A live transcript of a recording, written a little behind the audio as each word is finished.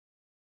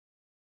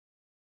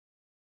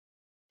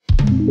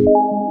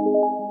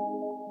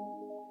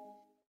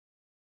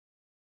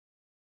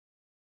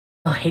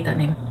I hate that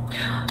name.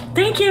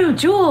 Thank you,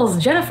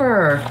 Jules,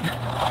 Jennifer.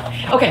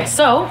 Okay,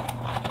 so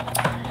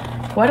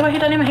why do I hate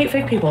that name? I hate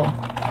fake people.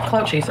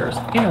 Clout chasers.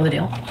 You know the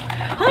deal.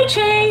 Hi,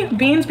 Che.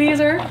 Beans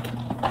Beezer.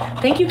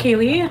 Thank you,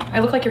 Kaylee. I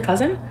look like your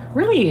cousin?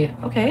 Really?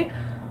 Okay.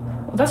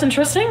 Well, that's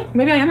interesting.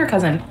 Maybe I am your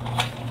cousin.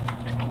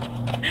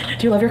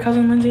 Do you love your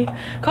cousin, Lindsay?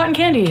 Cotton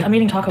candy. I'm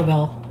eating Taco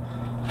Bell.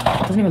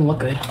 It doesn't even look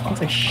good. It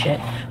looks like shit.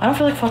 I don't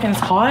feel like fucking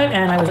hot,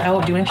 and I was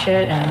out doing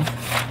shit and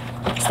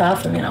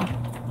stuff, and you know.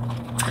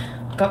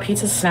 Got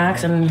pizza,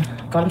 snacks, and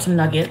got him some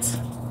nuggets.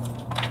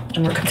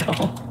 And we're good to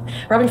go.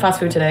 We're having fast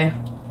food today.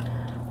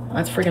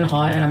 It's freaking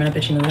hot, and I'm in a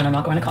bitchy mood, and I'm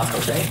not going to Costco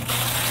today.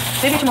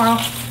 Maybe tomorrow.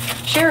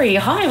 Sherry,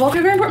 hi, welcome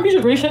to Very Important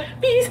Music Reset.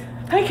 Bees.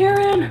 Hi,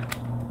 Karen.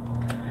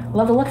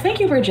 Love the look.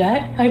 Thank you,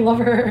 Bridget. I love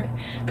her.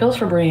 Pills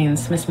for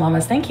Brains, Miss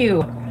Mamas. Thank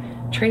you.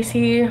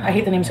 Tracy, I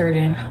hate the name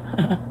Surgeon.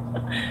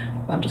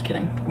 Well, I'm just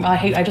kidding.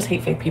 I just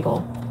hate fake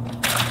people.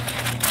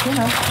 You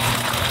know.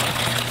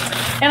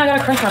 And I got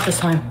a crunch wrap this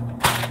time.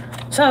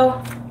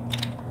 So,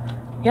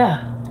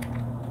 yeah.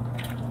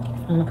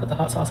 I'm gonna put the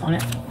hot sauce on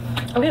it.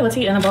 Okay, let's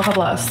eat in a Baja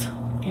Blast.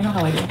 You know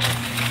how I do.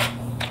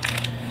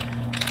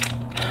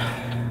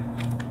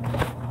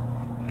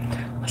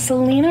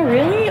 Selena,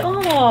 really?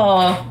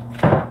 Oh.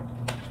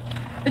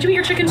 Did you eat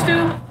your chicken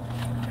stew?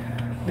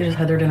 They just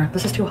had their dinner.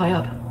 This is too high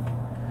up.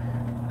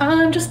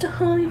 I'm just a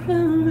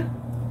honeymoon.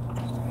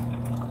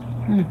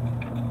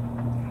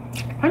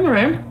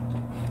 Anyway.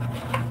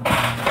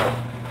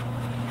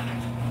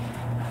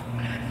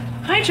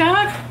 Hi,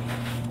 Jack.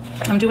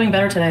 I'm doing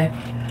better today.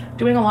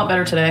 Doing a lot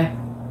better today.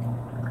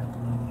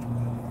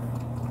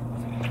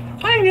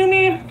 Hi,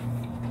 Yumi.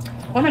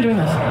 Why am I doing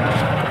this?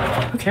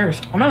 Who cares?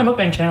 I'm not a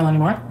mukbang channel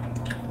anymore.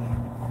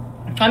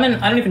 I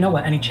don't even know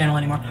what any channel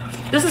anymore.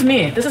 This is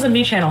me. This is a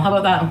me channel. How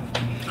about that?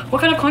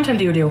 What kind of content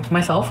do you do?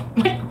 Myself?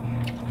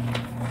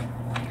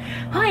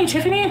 Hi,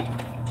 Tiffany.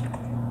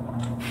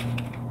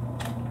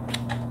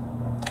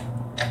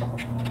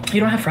 You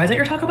don't have fries at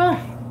your Taco Bell?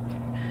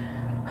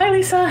 Hi,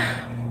 Lisa.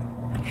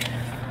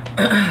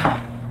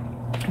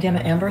 Damn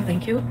it, Amber,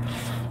 thank you.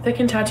 Thick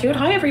and tattooed.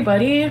 Hi,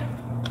 everybody.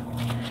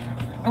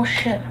 Oh,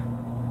 shit.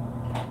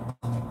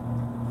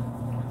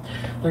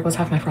 There goes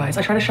half my fries.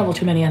 I tried to shovel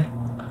too many in.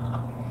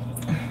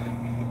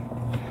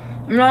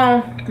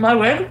 No, my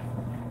wig?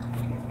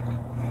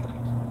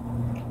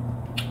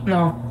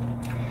 No.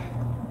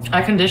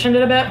 I conditioned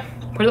it a bit,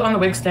 put it on the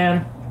wig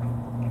stand,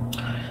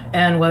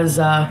 and was,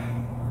 I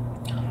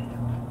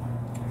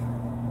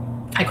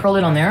curled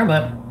it on there,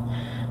 but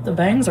the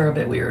bangs are a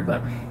bit weird,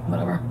 but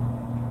whatever.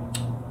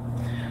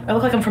 I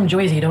look like I'm from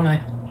Jersey, don't I?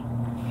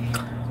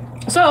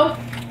 So,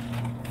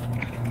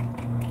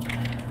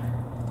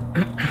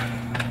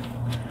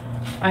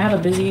 I have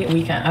a busy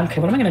weekend. Okay,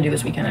 what am I gonna do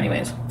this weekend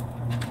anyways?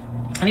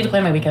 I need to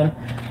plan my weekend.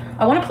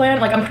 I wanna plan,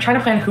 like I'm trying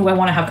to plan who I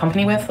wanna have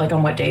company with, like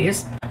on what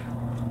days.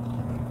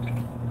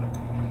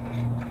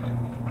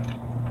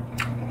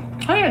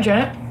 Hi,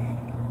 Janet.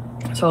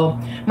 So,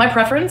 my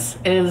preference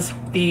is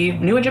the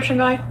new Egyptian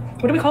guy.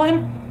 What do we call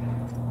him?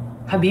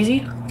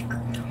 Habizi?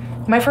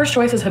 My first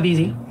choice is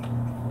Habizi.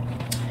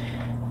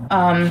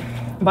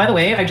 By the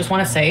way, I just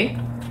want to say...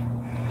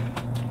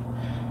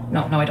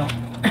 No, I don't.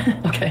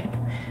 Okay.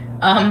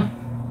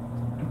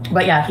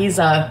 But yeah, he's,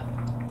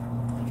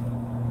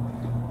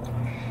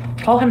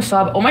 call him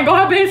sub. Oh my god,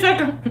 how basic!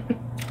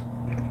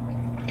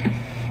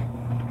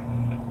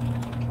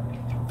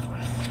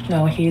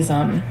 No, he's,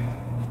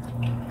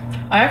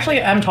 I actually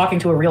am talking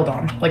to a real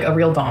dom. Like, a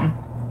real dom.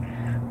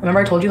 Remember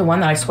I told you the one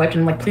that I swiped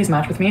and like, please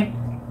match with me?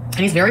 And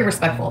he's very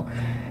respectful.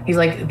 He's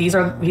like, these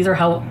are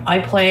how I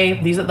play.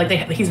 These are like,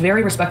 he's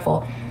very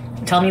respectful.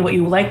 Tell me what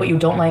you like, what you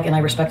don't like, and I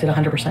respect it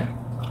 100%.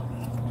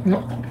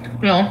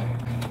 You know,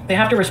 they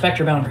have to respect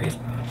your boundaries.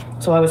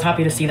 So I was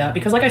happy to see that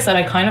because like I said,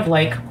 I kind of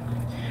like,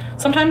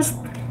 sometimes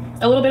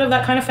a little bit of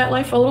that kind of fat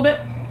life, a little bit,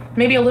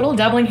 maybe a little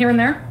dabbling here and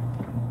there.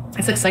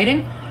 It's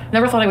exciting.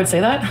 Never thought I would say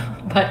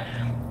that, but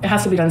it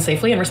has to be done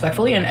safely and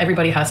respectfully, and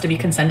everybody has to be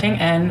consenting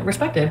and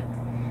respected.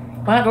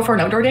 Why not go for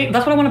an outdoor date?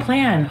 That's what I want to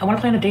plan. I want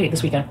to plan a date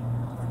this weekend.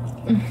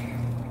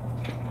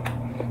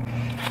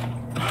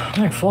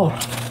 I'm like full.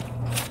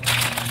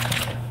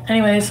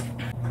 Anyways,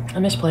 I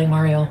miss playing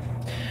Mario.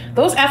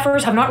 Those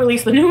effers have not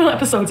released the new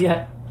episodes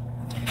yet.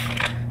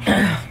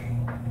 I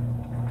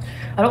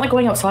don't like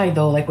going outside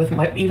though, like with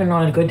my, even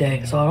on a good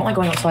day. So I don't like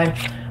going outside.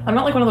 I'm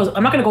not like one of those,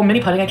 I'm not gonna go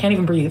mini putting, I can't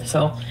even breathe.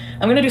 So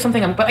I'm gonna do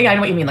something, but yeah, I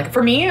know what you mean. Like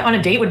for me, on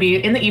a date would be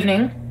in the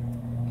evening,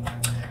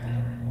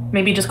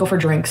 maybe just go for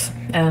drinks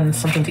and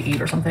something to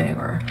eat or something,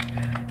 or,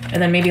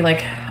 and then maybe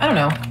like, I don't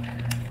know.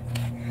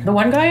 The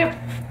one guy,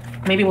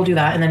 maybe we'll do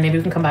that, and then maybe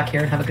we can come back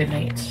here and have a good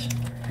night.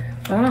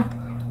 I don't know.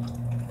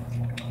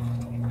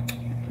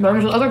 But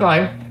there's the other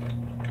guy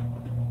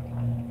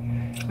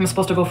I'm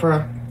supposed to go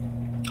for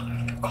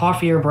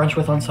coffee or brunch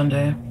with on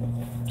Sunday.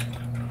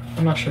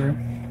 I'm not sure.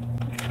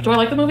 Do I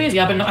like the movies?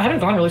 Yeah, but no, I haven't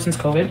gone really since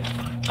COVID.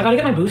 I gotta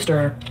get my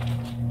booster.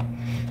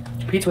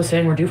 Pete was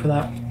saying we're due for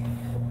that.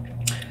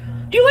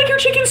 Do you like your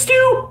chicken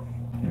stew?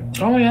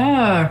 Oh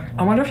yeah.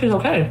 I wonder if she's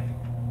okay.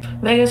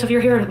 Vegas, if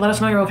you're here, let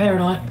us know you're okay or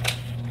not.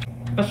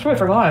 That's true, I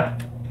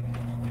forgot.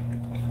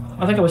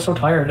 I think I was so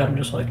tired, I'm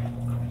just like...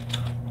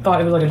 Thought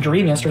it was like a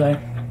dream yesterday.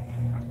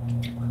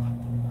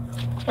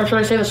 Or should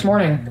I say this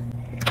morning?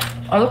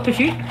 I looked at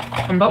heat.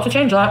 I'm about to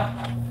change that.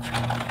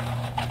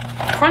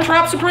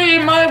 Crunchwrap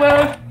Supreme, my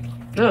way!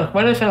 Ugh,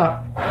 why did I say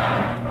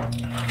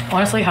that?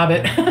 Honestly,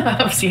 habit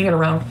of seeing it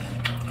around.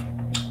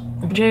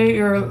 Jay,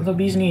 you're the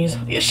bee's knees.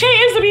 Shay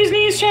is the bee's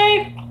knees,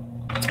 Shay!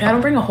 Yeah, I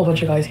don't bring a whole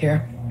bunch of guys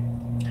here.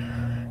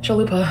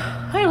 Chalupa.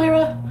 Hi,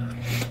 Lyra.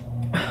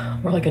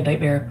 We're like a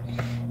nightmare.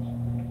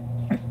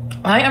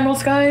 Hi, Emerald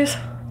Skies.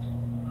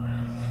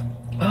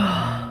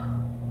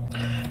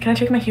 Can I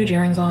take my huge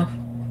earrings off?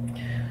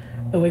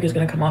 The wig is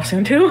gonna come off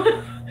soon too.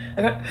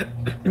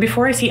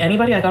 Before I see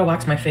anybody, I gotta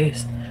wax my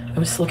face. I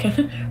was looking.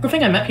 Good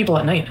thing I met people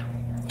at night.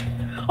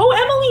 Oh,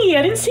 Emily,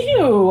 I didn't see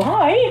you.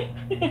 Hi.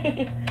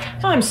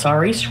 I'm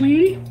sorry,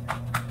 sweetie.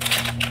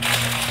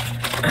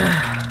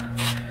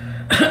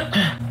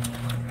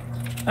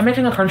 I'm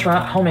making a crunch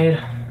wrap,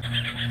 homemade.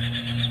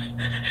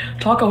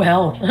 Taco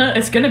hell.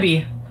 It's gonna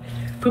be.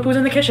 Poo-poo's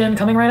in the kitchen,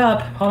 coming right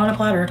up, hot on a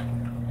platter.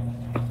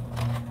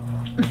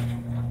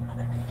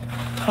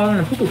 Hot on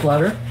a poo-poo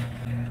platter.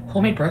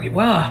 Homemade breakfast.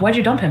 Wow, why'd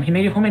you dump him? He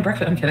made you homemade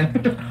breakfast. I'm kidding.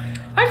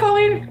 Hi,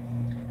 Colleen.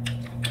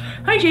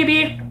 Hi,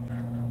 JB.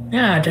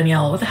 Yeah,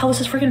 Danielle. What the hell is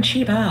this freaking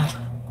cheap ass?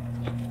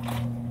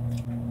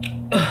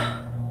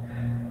 Ugh.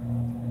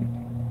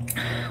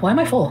 Why am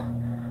I full?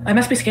 I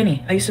must be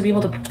skinny. I used to be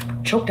able to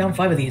choke down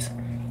 5 of these.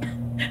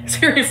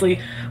 Seriously.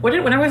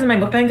 When I was in my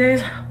mukbang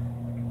days,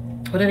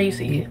 what did I used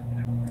to eat?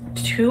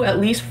 2, at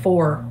least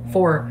 4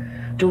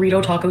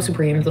 Dorito Taco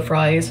Supremes, the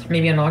fries,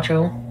 maybe a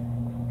nacho,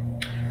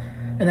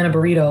 and then a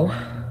burrito.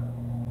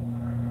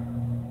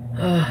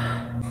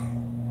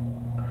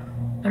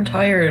 I'm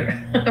tired.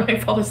 I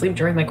fall asleep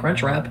during my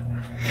crunch wrap.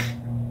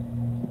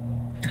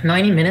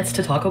 90 minutes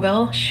to Taco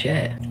Bell?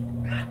 Shit.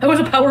 I was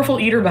a powerful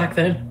eater back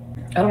then.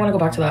 I don't want to go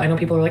back to that. I know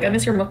people are like, I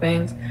miss your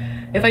mukbangs.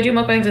 If I do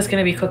mukbangs, it's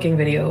going to be cooking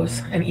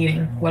videos and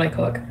eating what I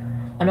cook.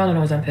 I'm not an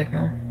Ozempic,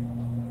 no.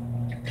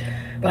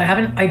 But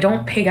I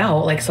don't pig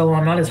out, like, so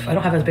I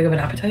don't have as big of an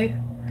appetite.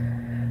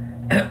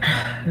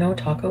 No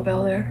Taco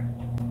Bell there.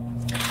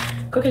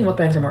 Cooking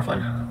mukbangs are more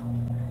fun.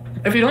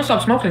 If you don't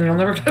stop smoking, you'll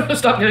never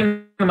stop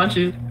getting the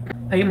munchies.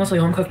 I eat mostly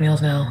home-cooked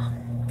meals now.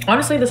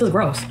 Honestly, this is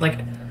gross.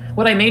 Like,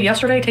 what I made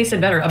yesterday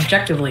tasted better,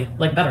 objectively.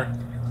 Like, better.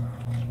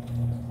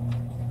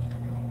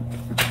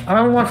 I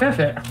don't even want to finish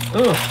it.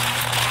 Ugh.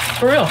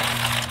 For real.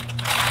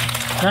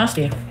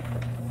 Nasty.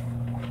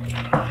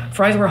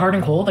 Fries were hard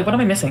and cold. Like, what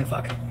am I missing?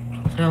 Fuck.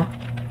 You know?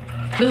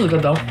 This is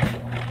good, though.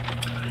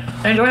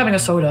 I enjoy having a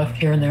soda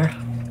here and there.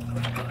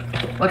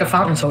 Like a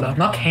fountain soda,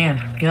 not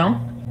canned, you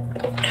know?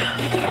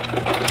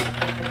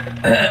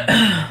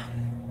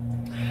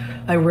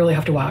 I really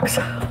have to wax.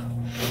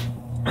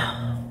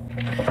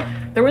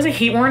 There was a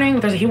heat warning.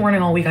 There's a heat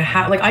warning all week.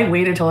 I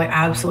waited till I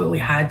absolutely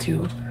had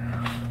to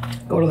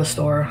go to the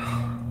store.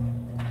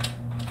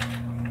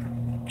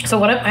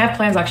 So I have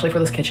plans actually for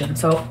this kitchen.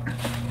 So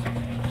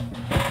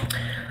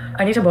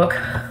I need to book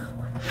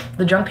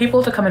the junk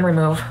people to come and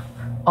remove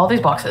all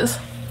these boxes.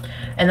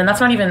 And then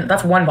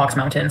that's one box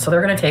mountain. So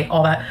they're gonna take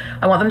all that.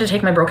 I want them to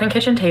take my broken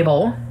kitchen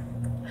table,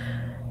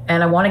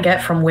 and I want to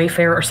get from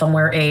Wayfair or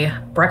somewhere a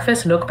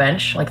breakfast nook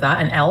bench like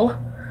that, an L.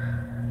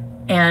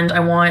 And I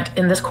want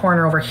in this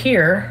corner over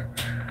here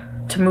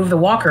to move the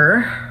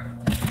walker.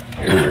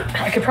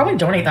 I could probably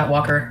donate that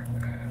walker.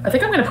 I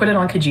think I'm gonna put it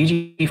on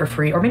Kijiji for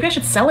free, or maybe I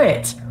should sell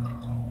it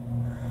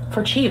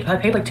for cheap. I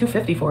paid like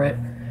 $250 for it.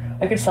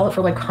 I could sell it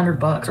for like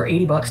 $100 or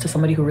 $80 to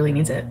somebody who really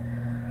needs it.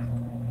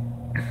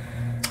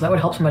 That would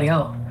help somebody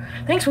out.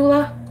 Thanks,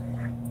 Rula.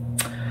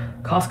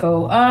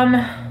 Costco.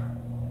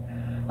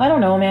 I don't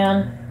know,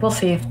 man. We'll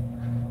see.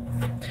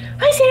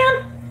 Hi,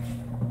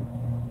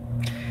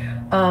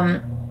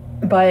 Sam.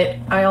 But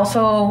I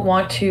also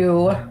want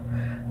to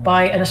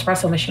buy an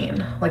espresso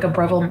machine, like a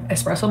Breville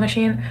espresso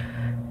machine.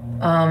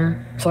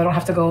 So I don't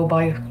have to go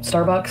buy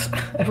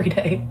Starbucks every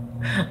day.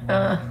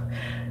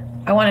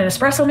 I want an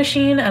espresso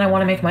machine, and I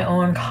want to make my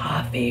own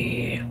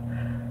coffee.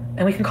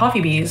 And we can coffee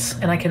bees,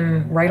 and I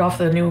can write off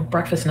the new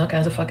breakfast nook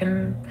as a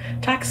fucking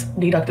tax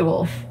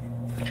deductible.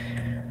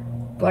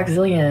 Black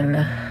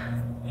Zillion.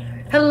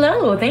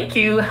 Hello, thank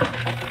you.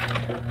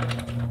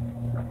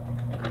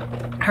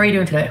 How are you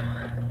doing today?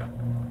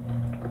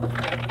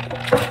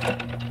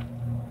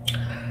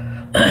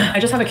 I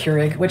just have a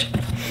Keurig, which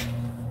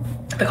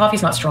the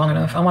coffee's not strong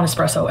enough. I want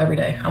espresso every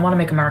day. I want to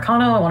make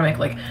Americano. I want to make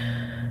like...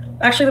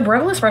 Actually, the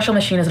Breville espresso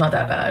machine is not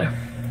that bad.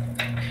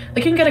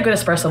 Like, you can get a good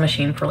espresso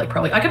machine for like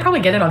I could probably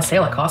get it on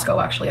sale at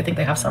Costco, actually. I think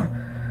they have some,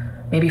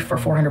 maybe for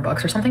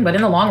 $400 or something. But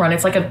in the long run,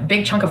 it's like a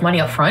big chunk of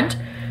money up front.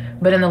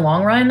 But in the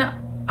long run,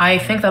 I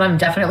think that I'm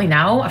definitely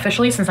now,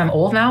 officially, since I'm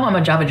old now, I'm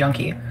a Java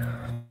junkie.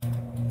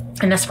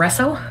 An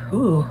espresso?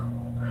 Ooh.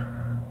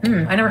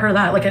 I never heard of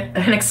that. Like an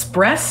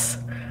espresso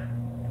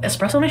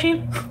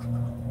machine?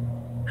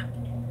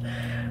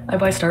 I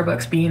buy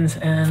Starbucks beans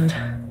and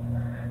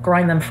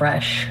grind them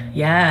fresh.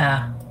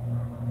 Yeah.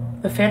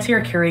 The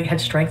fancier Keurig had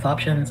strength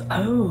options.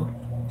 Oh.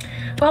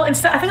 Well,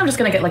 instead, I think I'm just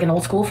gonna get like an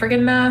old school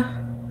friggin',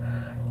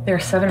 they're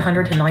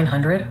 700 to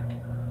 900.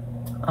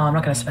 Oh, I'm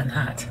not gonna spend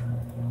that.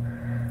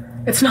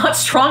 It's not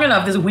strong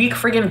enough, this weak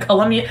friggin'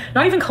 Colombian,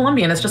 not even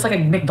Colombian, it's just like a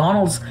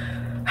McDonald's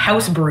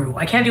house brew.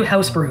 I can't do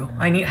house brew.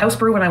 I need house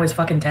brew when I was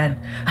fucking 10.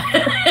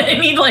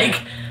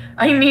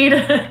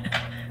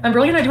 I'm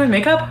brilliant at doing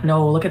makeup?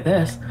 No, look at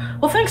this.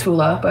 Well, thanks,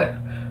 Fula, but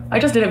I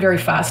just did it very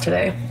fast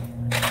today.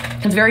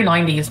 It's very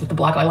 90s with the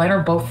black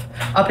eyeliner, both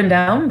up and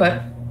down,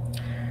 but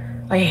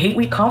I hate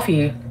weak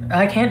coffee.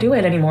 I can't do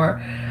it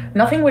anymore.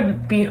 Nothing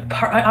would be,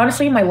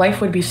 honestly, my life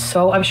would be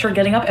so, I'm sure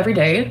getting up every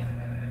day,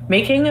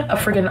 making a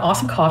friggin'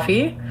 awesome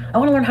coffee. I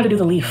want to learn how to do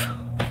the leaf.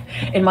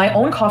 In my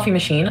own coffee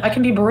machine, I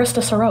can be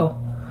barista Soro.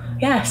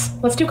 Yes,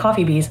 let's do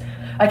coffee bees.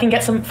 I can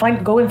get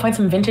go and find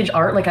some vintage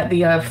art like at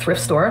the thrift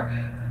store.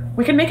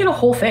 We can make it a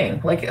whole thing.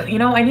 Like, you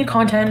know, I need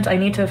content. I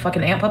need to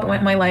fucking amp up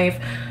my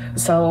life.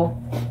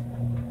 So,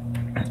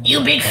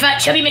 you big fat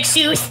chubby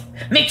McSeuth,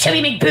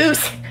 McChubby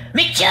McBooth,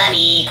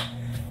 McChubby.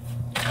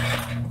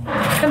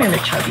 Come here,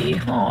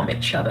 McChubby. Oh,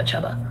 McChubba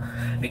Chubba.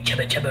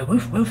 McChubba Chubba,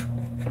 woof woof.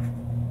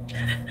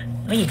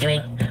 What are you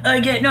doing? I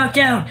get knocked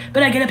down,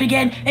 but I get up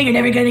again, and you're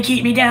never gonna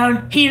keep me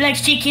down. He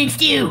likes chicken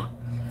stew.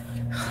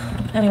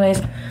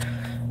 Anyways,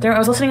 I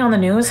was listening on the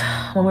news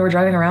when we were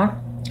driving around.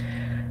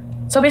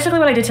 So basically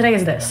what I did today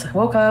is this.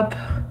 Woke up.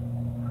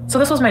 So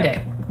this was my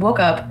day. Woke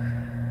up.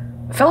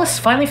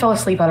 Finally fell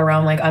asleep at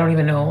around, like, I don't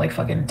even know, like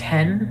fucking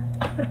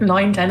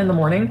 9, 10 in the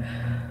morning.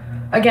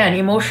 Again,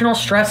 emotional,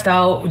 stressed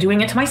out, doing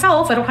it to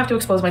myself. I don't have to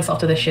expose myself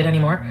to this shit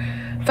anymore.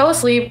 Fell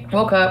asleep,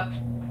 woke up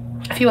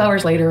a few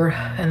hours later,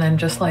 and then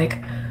just like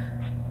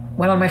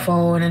went on my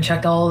phone and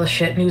checked all the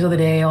shit news of the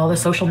day, all the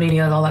social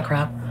media, all that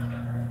crap.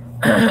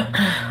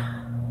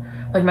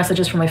 Like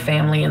messages from my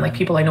family and like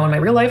people I know in my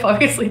real life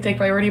obviously take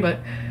priority, but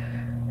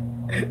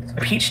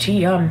peach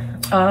tea,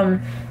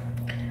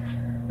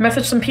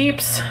 message some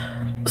peeps.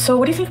 So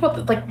what do you think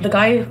about the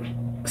guy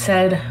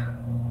said,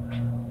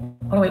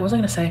 oh wait, what was I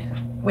gonna say?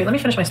 Wait, let me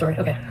finish my story.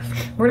 Okay,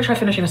 we're gonna try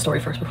finishing the story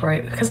first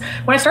because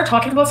when I start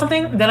talking about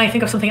something, then I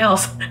think of something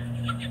else.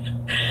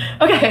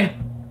 Okay,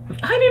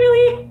 hi Baby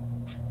Lee.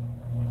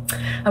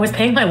 I was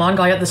paying my lawn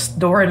guy at the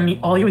door and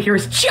all you hear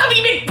is Chubby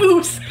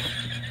McBoots.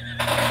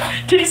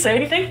 Did he say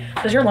anything?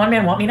 Does your lawn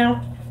man want me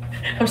now?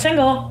 I'm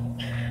single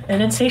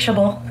and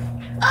insatiable.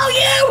 Oh,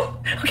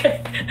 you!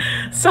 Okay,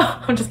 so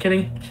I'm just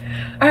kidding.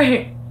 All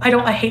right,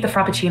 I hate the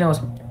frappuccinos.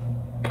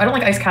 I don't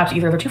like ice caps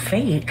either. They're too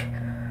fake.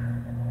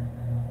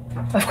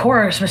 Of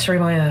course, Mystery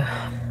Maya.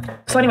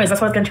 So anyways, that's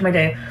what I was getting to my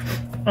day.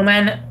 And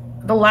then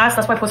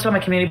that's why I posted on my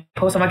community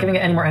post. I'm not giving it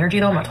any more energy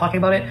though. I'm not talking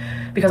about it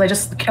because I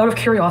just, out of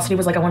curiosity,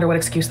 was like, I wonder what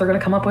excuse they're going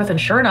to come up with. And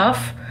sure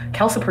enough,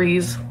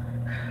 Calciprese,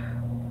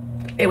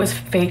 it was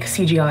fake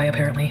CGI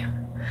apparently.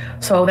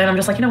 So then I'm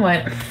just like, you know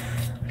what?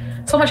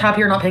 So much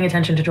happier not paying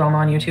attention to drama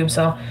on YouTube.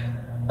 So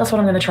that's what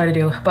I'm going to try to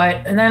do.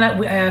 And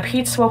then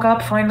Pete's woke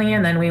up finally,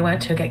 and then we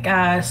went to get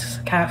gas,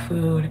 cat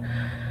food,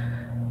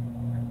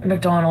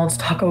 McDonald's,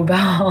 Taco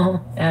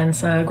Bell, and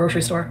a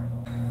grocery store.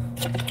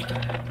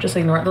 Just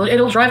ignore it.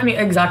 It'll drive me,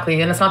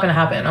 exactly, and it's not going to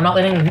happen. I'm not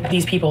letting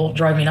these people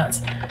drive me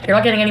nuts. You're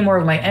not getting any more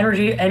of my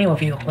energy, any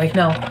of you. Like,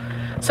 no.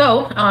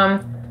 So,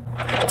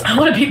 I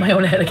want to beat my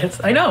own head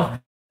against, I know.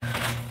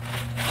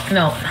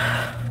 No.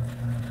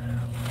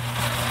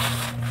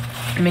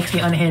 It makes me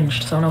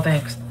unhinged, so no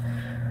thanks.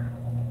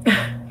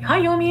 Hi,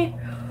 Yomi.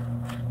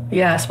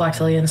 Yes,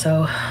 Blackzillion,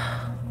 so...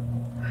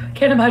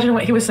 Can't imagine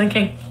what he was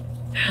thinking.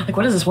 Like,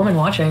 what is this woman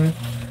watching?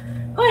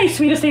 Hi,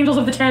 sweetest angels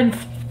of the 10th.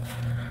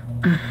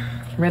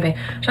 Rebe.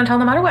 Chantal,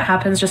 no matter what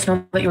happens, just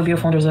know that you're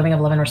beautiful and deserving of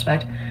love and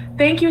respect.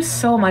 Thank you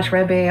so much,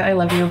 Rebe. I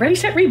love you. Ready,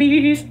 set,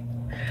 rebees.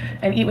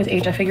 And eat with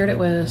H. I figured it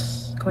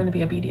was going to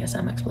be a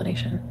BDSM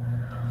explanation.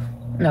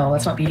 No,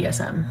 that's not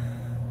BDSM.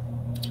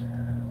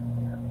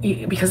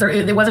 Because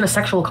it wasn't a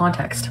sexual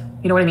context.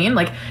 You know what I mean?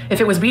 Like, if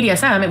it was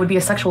BDSM, it would be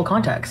a sexual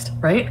context,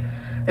 right?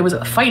 It was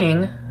a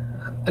fighting,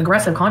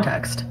 aggressive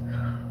context.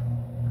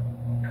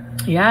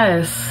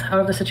 Yes, out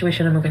of the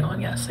situation and moving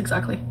on. Yes,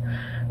 exactly.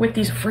 With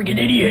these friggin'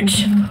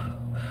 idiots.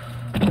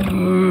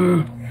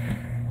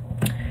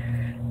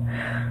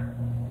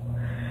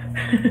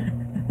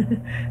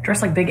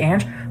 Dressed like Big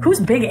Ange? Who's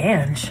Big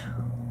Ange?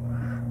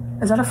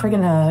 Is that a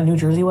friggin' New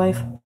Jersey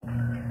wife?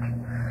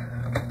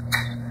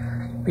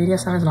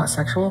 BDSM is not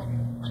sexual.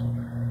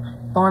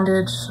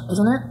 Bondage,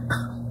 isn't it?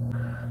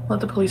 Let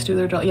the police do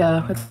their job.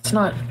 Yeah, it's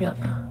not. Yeah.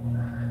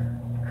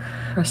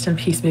 Rest in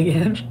peace, Big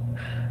Ange.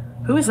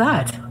 Who is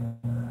that?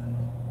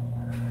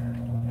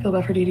 Feel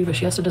bad for Dee Dee, but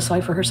she has to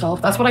decide for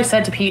herself. That's what I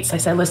said to Pete. I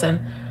said,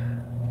 listen,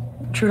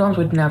 True Doms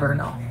would never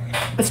know.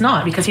 It's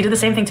not, because he did the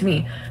same thing to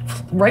me.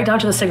 Right down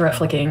to the cigarette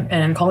flicking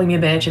and calling me a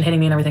bitch and hitting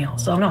me and everything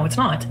else. So no, it's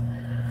not.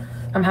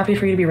 I'm happy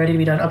for you to be ready to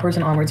be done. Upwards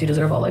and onwards, you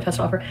deserve all life has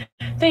to offer.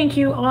 Thank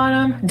you,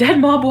 Autumn. Dead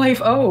mob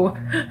wife, oh.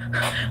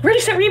 Ready,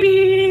 set,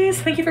 rebees.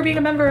 Thank you for being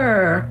a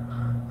member.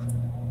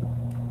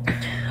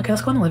 Okay,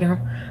 let's go in the living room.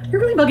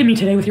 You're really bugging me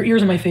today with your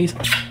ears in my face.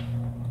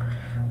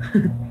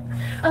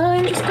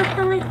 I'm just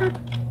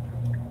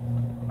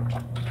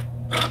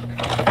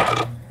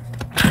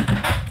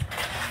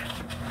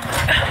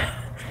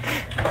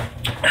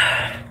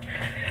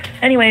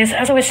Anyways,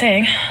 as I was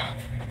saying,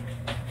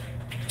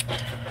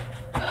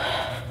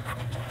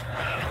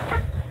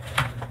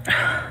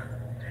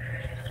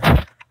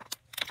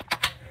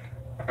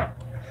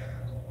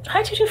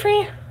 hi, Tutu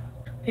Free.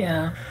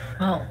 Yeah,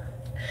 well,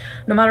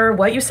 no matter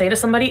what you say to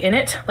somebody in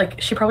it,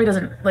 like, she probably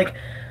doesn't, like,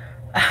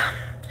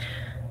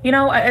 you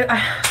know,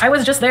 I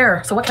was just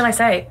there, so what can I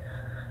say?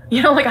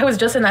 You know, like, I was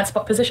just in that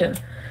position,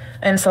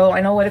 and so I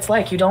know what it's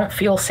like. You don't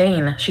feel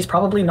sane. She's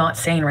probably not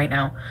sane right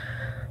now.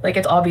 Like,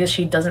 it's obvious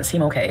she doesn't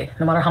seem okay,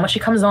 no matter how much she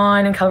comes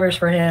on and covers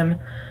for him.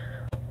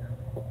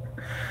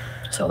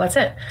 So that's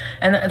it.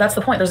 And that's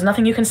the point. There's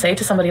nothing you can say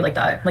to somebody like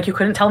that. Like, you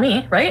couldn't tell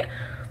me, right?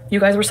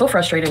 You guys were so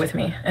frustrated with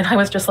me. And I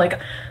was just like,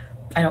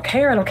 I don't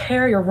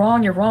care. You're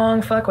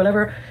wrong, fuck,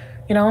 whatever,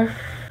 you know?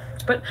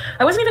 But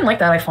I wasn't even like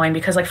that, I find,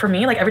 because, like, for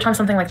me, like, every time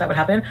something like that would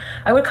happen,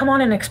 I would come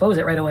on and expose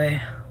it right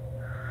away.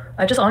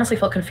 I just honestly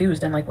felt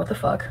confused and like, what the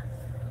fuck?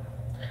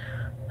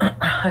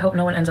 I hope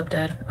no one ends up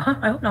dead.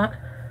 I hope not.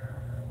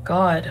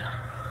 God.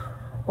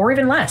 Or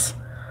even less.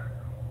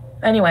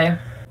 Anyway,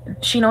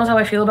 she knows how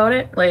I feel about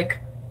it, like,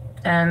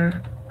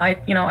 and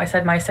I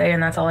said my say,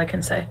 and that's all I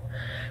can say.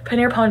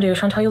 Paneer Pondu,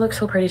 Chantal, you look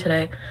so pretty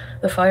today.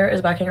 The fire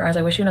is back in your eyes.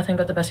 I wish you nothing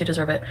but the best. You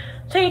deserve it.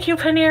 Thank you,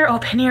 Paneer. Oh,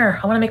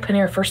 Paneer. I want to make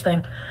Paneer first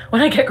thing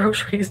when I get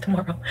groceries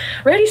tomorrow.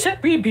 Ready,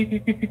 set,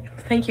 repeat.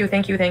 Thank you.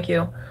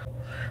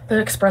 The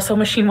espresso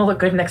machine will look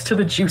good next to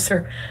the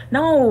juicer.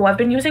 No, I've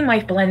been using my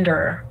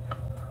blender.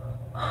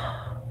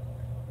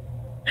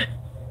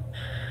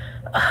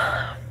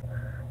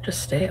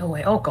 Just stay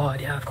away. Oh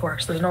God, yeah, of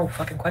course. There's no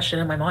fucking question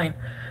in my mind.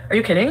 Are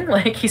you kidding?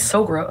 Like, he's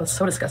so gross,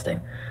 so disgusting.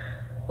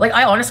 Like,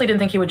 I honestly didn't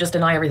think he would just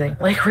deny everything.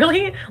 Like,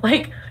 really?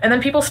 Like, and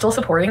then people still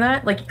supporting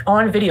that, like,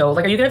 on video.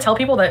 Like, are you gonna tell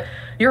people that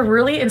you're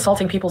really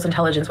insulting people's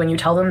intelligence when you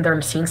tell them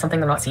they're seeing something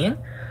they're not seeing?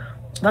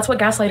 That's what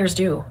gaslighters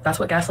do. That's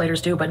what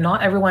gaslighters do. But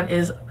not everyone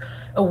is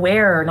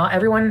aware. Not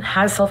everyone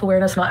has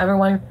self-awareness. Not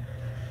everyone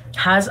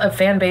has a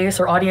fan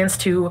base or audience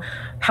to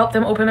help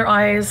them open their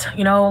eyes.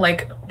 You know,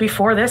 like,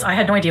 before this, I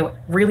had no idea what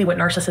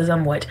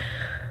narcissism, what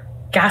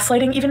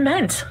gaslighting even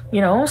meant,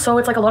 you know? So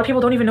it's like a lot of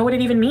people don't even know what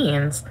it even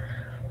means.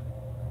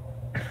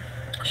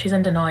 She's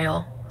in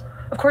denial.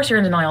 Of course you're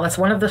in denial. That's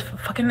one of the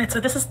fucking,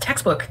 this is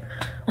textbook.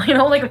 You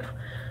know, like,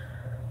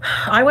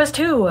 I was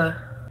too.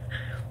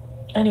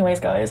 Anyways,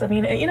 guys, I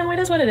mean, you know, it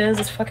is what it is.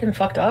 It's fucking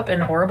fucked up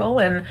and horrible,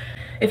 and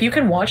if you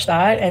can watch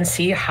that and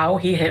see how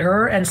he hit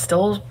her and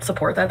still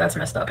support that, that's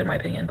messed up in my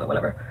opinion, but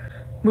whatever.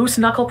 Moose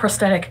knuckle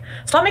prosthetic.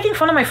 Stop making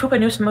fun of my fupa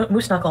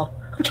moose knuckle.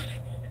 I'm kidding.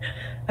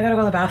 I gotta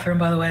go to the bathroom,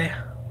 by the way.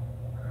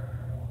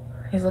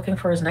 He's looking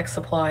for his next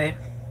supply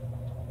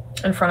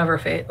in front of her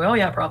face. Well,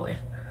 yeah, probably.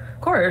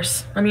 Of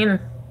course. I mean,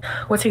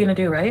 what's he gonna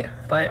do, right?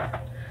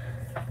 But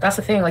that's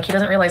the thing. Like, he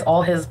doesn't realize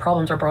all his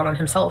problems are brought on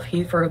himself.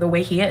 For the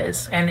way he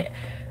is. And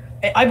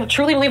I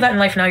truly believe that in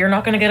life now. You're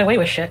not gonna get away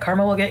with shit.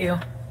 Karma will get you.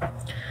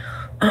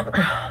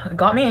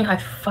 Got me. I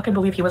fucking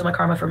believe he was my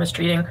karma for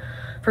cheating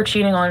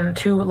on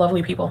two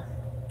lovely people.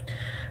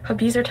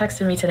 Habizer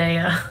texted me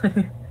today.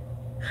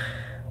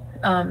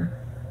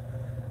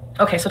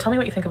 Okay, so tell me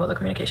what you think about the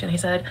communication. He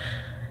said,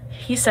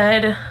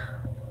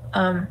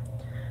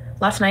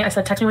 last night I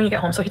said, text me when you get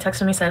home. So he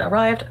texted me, said,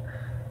 arrived.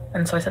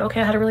 And so I said,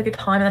 okay, I had a really good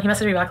time. And then he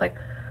messaged me back, like,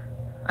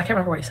 I can't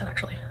remember what he said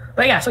actually.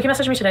 But yeah, so he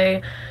messaged me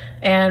today,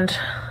 and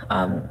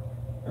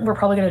we're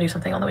probably gonna do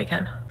something on the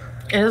weekend.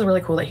 It is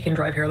really cool that he can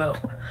drive here though,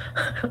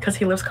 because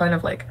he lives kind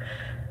of like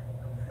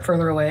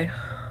further away.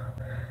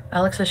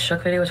 Alex's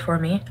shook video was for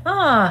me.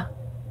 Ah,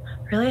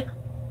 really?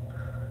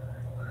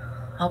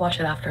 I'll watch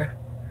it after.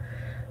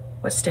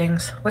 What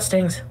stings? What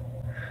stings?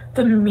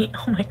 The meat.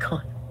 Oh my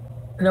God.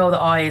 No,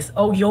 the eyes.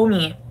 Oh,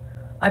 Yomi.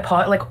 I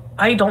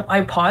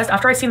paused.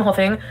 After I seen the whole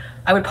thing,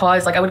 I would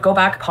pause. Like, I would go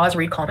back, pause,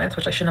 read comments,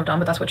 which I shouldn't have done,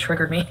 but that's what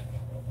triggered me.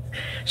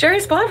 Sherry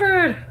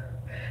Spofford.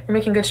 You're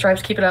making good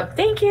strides. Keep it up.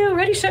 Thank you.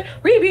 Ready, set,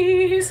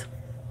 rebees.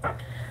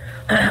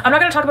 I'm not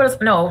going to talk about his...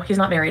 No, he's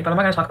not married, but I'm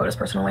not going to talk about his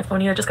personal life,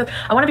 Bonita, just because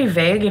I want to be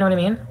vague, you know what I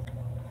mean?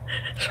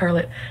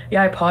 Charlotte.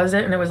 Yeah, I paused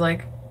it, and it was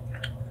like,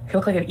 he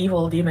looked like an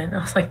evil demon.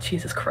 I was like,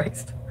 Jesus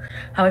Christ.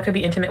 How I could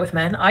be intimate with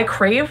men. I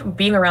crave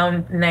being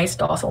around nice,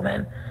 docile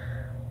men.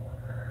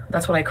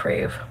 That's what I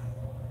crave.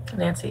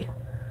 Nancy.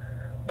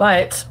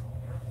 But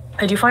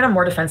I do find I'm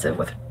more defensive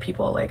with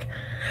people. Like,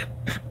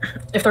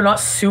 if they're not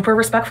super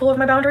respectful of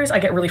my boundaries, I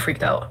get really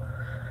freaked out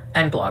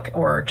and block,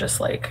 or just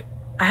like,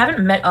 I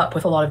haven't met up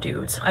with a lot of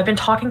dudes. I've been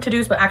talking to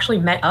dudes, but actually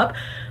met up.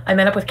 I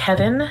met up with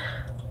Kevin,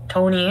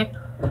 Tony,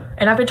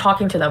 and I've been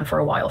talking to them for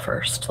a while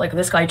first. Like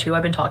this guy too,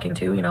 I've been talking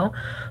to, you know?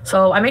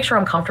 So I make sure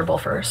I'm comfortable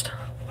first.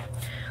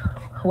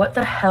 What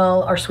the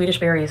hell are Swedish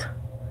berries?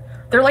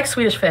 They're like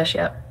Swedish fish,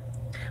 yeah.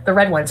 The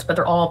red ones, but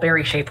they're all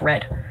berry-shaped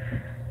red.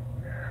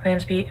 Van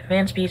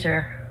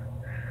Speeter.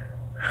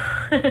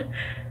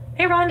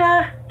 Hey,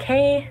 Rhonda.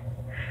 Kay.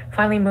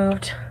 Finally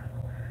moved.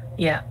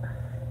 Yeah.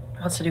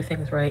 Wants to do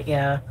things right,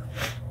 yeah.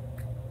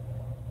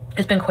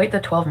 It's been quite the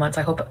 12 months.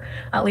 I hope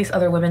at least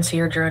other women see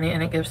your journey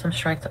and it gives them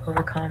strength to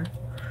overcome.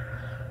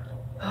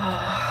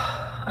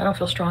 I don't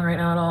feel strong right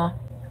now at all.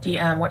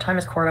 DM, what time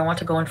is court? I want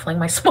to go and fling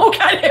my smoke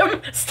at him.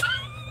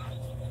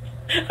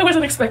 I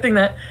wasn't expecting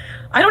that.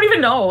 I don't even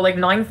know, like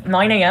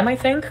 9 a.m. I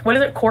think. What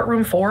is it,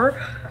 courtroom 4?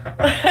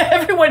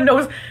 Everyone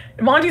knows.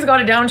 Monty's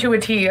got it down to a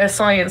T as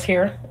science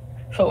here.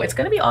 So it's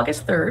gonna be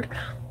August 3rd.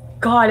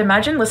 God,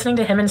 imagine listening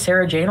to him and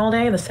Sarah Jane all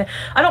day.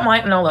 I don't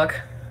mind. No, look,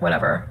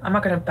 whatever. I'm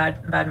not gonna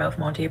bad mouth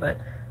Monty, but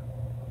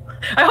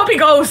I hope he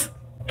goes.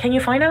 Can you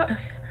find out?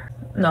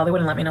 No, they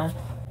wouldn't let me know.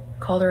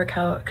 Called her a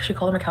coward. She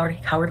called him a coward.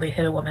 He cowardly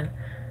hit a woman.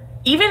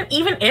 Even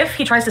if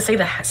he tries to say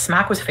the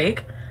smack was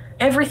fake,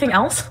 everything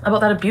else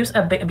about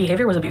that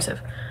behavior was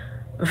abusive.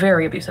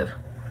 Very abusive.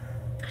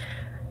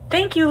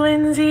 Thank you,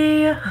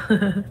 Lindsay.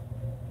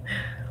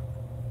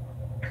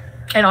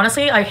 And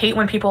honestly, I hate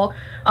when people...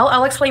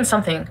 I'll explain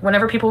something.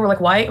 Whenever people were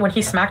like, why? When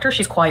he smacked her,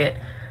 she's quiet.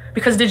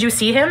 Because did you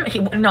see him?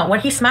 No, when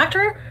he smacked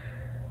her,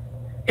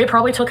 it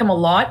probably took him a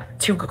lot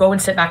to go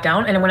and sit back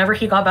down. And whenever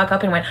he got back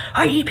up and went,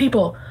 I eat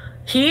people,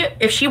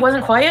 if she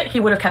wasn't quiet, he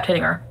would have kept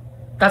hitting her.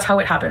 That's how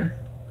it happened.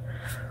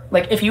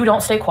 Like, if you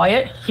don't stay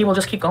quiet, he will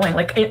just keep going.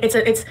 Like,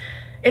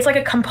 it's like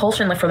a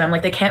compulsion for them.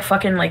 Like, they can't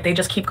fucking, like, they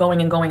just keep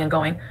going and going and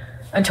going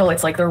until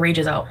it's like their rage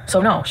is out.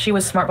 So no, she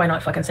was smart by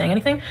not fucking saying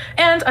anything.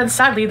 And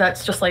sadly,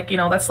 that's just like, you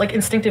know, that's like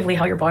instinctively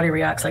how your body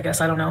reacts, I guess.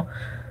 I don't know.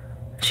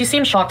 She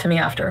seemed shocked to me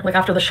after. Like,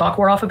 after the shock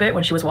wore off a bit,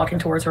 when she was walking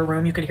towards her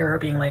room, you could hear her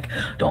being like,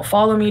 don't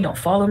follow me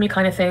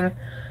kind of thing.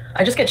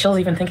 I just get chills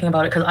even thinking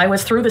about it because I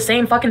was through the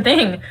same fucking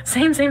thing.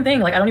 Same thing.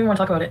 Like, I don't even want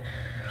to talk about it.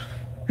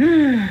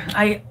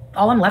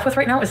 All I'm left with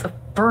right now is a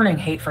burning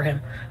hate for him.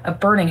 A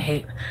burning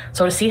hate.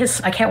 So to see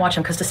I can't watch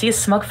him because to see his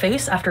smug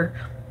face after...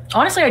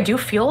 Honestly, I do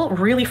feel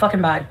really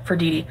fucking bad for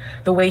Dee Dee,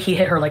 the way he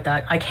hit her like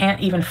that. I can't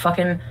even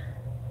fucking...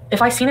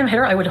 If I seen him hit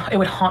her, it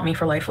would haunt me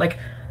for life. Like,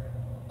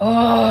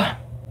 oh...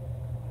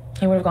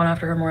 He would have gone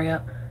after her more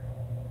yet.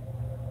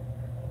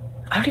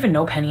 I don't even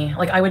know Penny.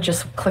 Like, I would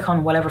just click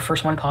on whatever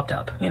first one popped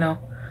up, you know?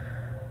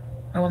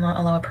 I will not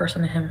allow a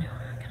person to him.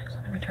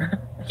 Can I return?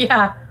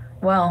 Yeah,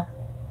 well,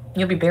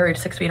 you'll be buried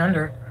 6 feet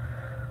under.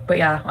 But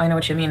yeah, I know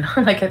what you mean.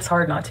 Like, it's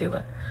hard not to,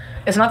 but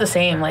it's not the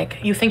same. Like,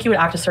 you think you would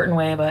act a certain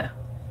way, but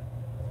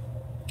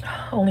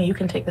only you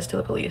can take this to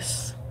the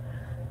police.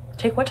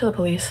 Take what to the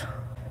police?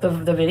 The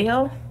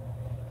video?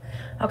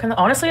 How can...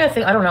 Honestly, I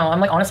don't know. I'm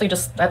like, honestly,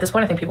 just at this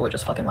point, I think people would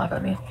just fucking laugh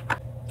at me.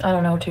 I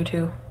don't know,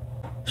 Tutu.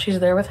 She's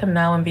there with him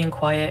now and being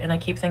quiet, and I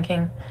keep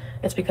thinking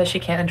it's because she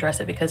can't address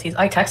it because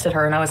I texted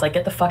her and I was like,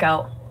 get the fuck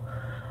out.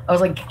 I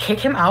was like, kick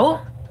him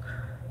out?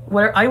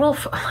 Where I will,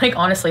 like,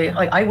 honestly,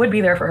 like, I would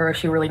be there for her if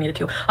she really needed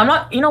to. I'm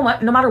not, you know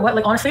what, no matter what,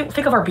 like, honestly,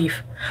 think of our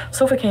beef.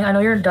 Sofa King, I know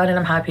you're done and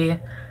I'm happy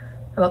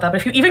about that,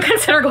 but if you even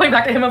consider going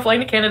back to him and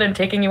flying to Canada and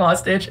taking you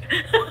hostage,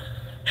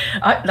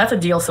 that's a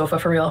deal, Sofa,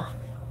 for real.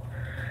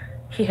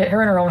 He hit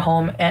her in her own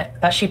home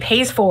that she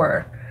pays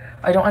for.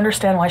 I don't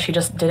understand why she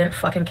just didn't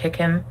fucking kick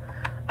him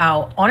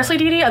out. Honestly,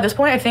 Dee Dee, at this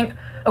point, I think,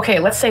 okay,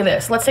 let's say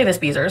this,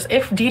 Beezers.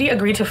 If Dee Dee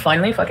agreed to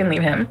finally fucking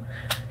leave him,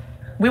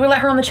 we would let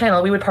her on the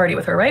channel. We would party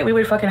with her, right? We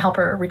would fucking help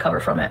her recover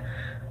from it.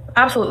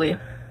 Absolutely.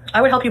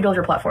 I would help you build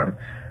your platform.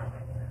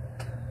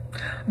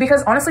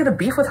 Because honestly, the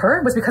beef with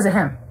her was because of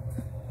him.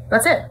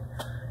 That's it.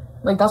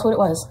 Like, that's what it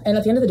was. And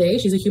at the end of the day,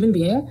 she's a human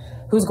being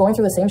who's going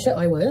through the same shit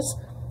I was.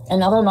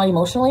 And now that I'm not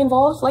emotionally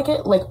involved, like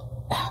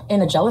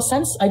in a jealous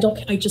sense, I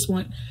just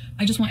want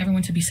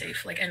everyone to be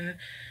safe. Like, and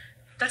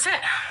that's it.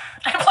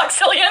 I'm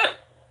Blackzillion.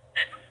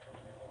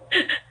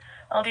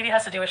 All Dee Dee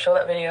has to do is show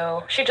that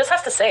video. She just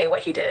has to say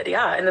what he did.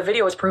 Yeah, and the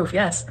video is proof,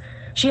 yes.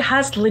 She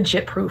has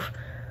legit proof.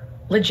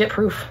 Legit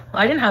proof.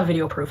 I didn't have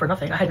video proof or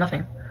nothing. I had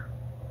nothing.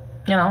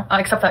 You know,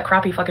 except that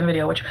crappy fucking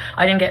video, which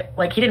I didn't get,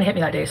 like, he didn't hit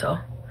me that day, so.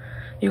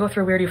 You go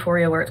through weird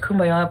euphoria where it's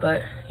kumbaya,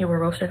 but you were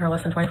roasting her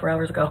less than 24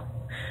 hours ago.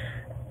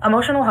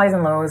 Emotional highs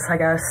and lows, I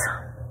guess.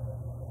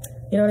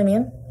 You know what I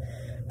mean?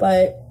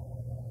 But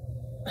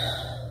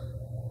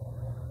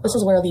this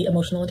is where the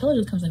emotional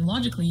intelligence comes in.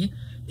 Logically,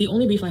 the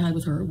only beef I had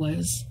with her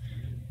was,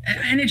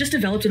 and it just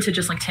developed into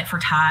just like tit for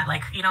tat,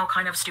 like, you know,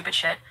 kind of stupid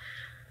shit.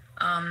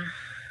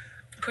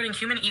 Putting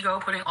human ego,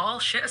 putting all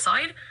shit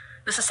aside,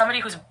 this is somebody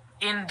who's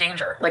in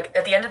danger. Like,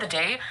 at the end of the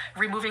day,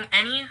 removing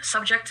any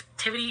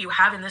subjectivity you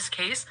have in this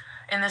case,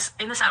 in this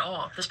at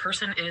all, this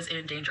person is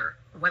in danger,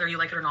 whether you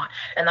like it or not.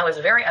 And that was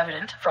very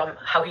evident from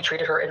how he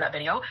treated her in that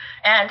video.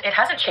 And it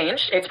hasn't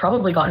changed. It's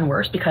probably gotten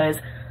worse because,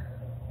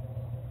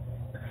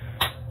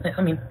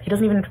 I mean, he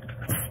doesn't even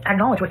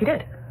acknowledge what he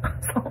did.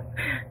 So,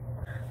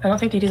 I don't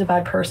think Dee Dee's a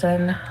bad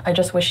person. I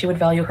just wish she would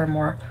value her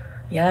more.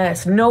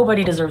 Yes,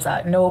 nobody deserves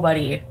that.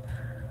 Nobody.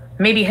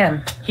 Maybe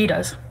him. He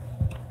does.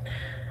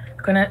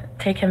 Gonna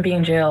take him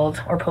being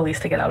jailed or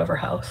police to get out of her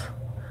house.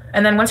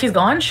 And then once he's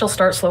gone, she'll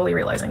start slowly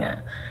realizing it.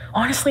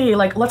 Honestly,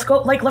 let's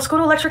go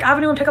to Electric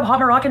Avenue and pick up hot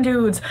Moroccan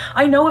dudes.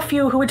 I know a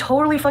few who would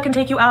totally fucking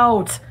take you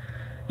out.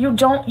 You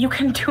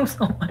can do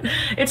so much.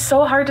 It's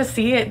so hard to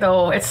see it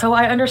though.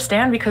 I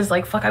understand because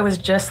like, fuck, I was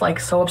just like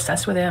so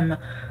obsessed with him.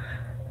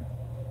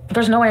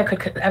 There's no way I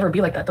could ever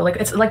be like that though. Like,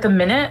 it's like the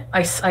minute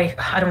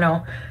I don't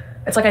know.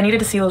 It's like I needed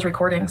to see those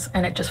recordings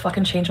and it just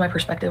fucking changed my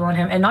perspective on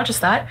him. And not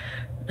just that,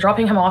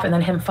 dropping him off and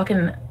then him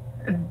fucking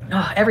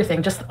Oh,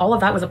 everything. Just all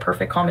of that was a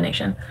perfect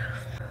combination.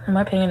 In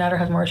my opinion, Nader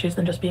has more issues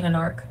than just being a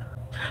narc.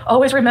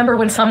 Always remember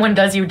when someone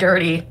does you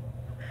dirty.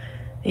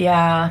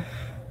 Yeah.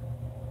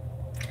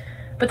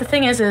 But the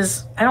thing is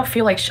I don't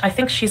feel like... I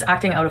think she's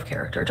acting out of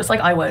character, just like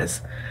I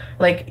was.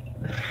 Like,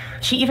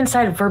 she even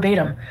said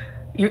verbatim,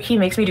 he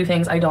makes me do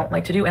things I don't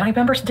like to do. And I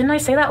remember, didn't I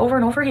say that over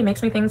and over? He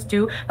makes me things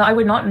do that I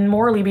would not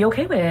morally be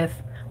okay with.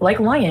 Like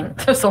lying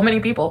to so many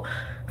people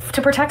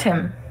to protect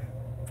him.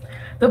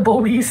 The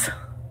bullies.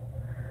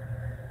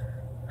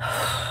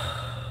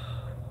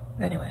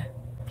 Anyway,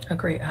 a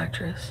great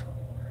actress.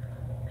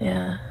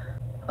 Yeah.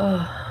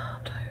 Oh,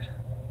 I'm tired.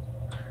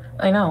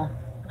 I know.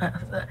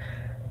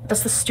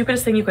 That's the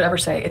stupidest thing you could ever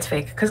say. It's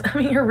fake. Because, I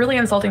mean, you're really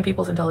insulting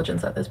people's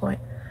intelligence at this point.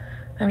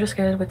 I'm just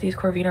scared with these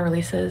Corvina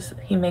releases.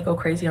 He may go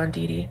crazy on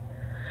Dee.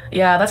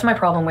 Yeah, that's my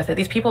problem with it.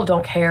 These people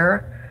don't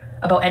care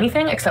about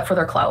anything except for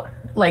their clout.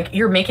 Like,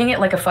 you're making it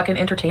like a fucking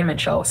entertainment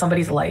show,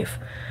 somebody's life.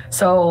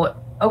 So,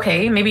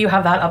 okay, maybe you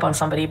have that up on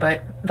somebody,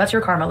 but that's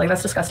your karma. Like,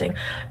 that's disgusting.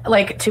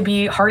 Like, to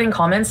be hard in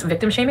comments,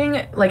 victim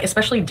shaming, like,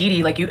 especially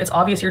Dee, like, it's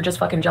obvious you're just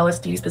fucking jealous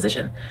Dee's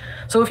position.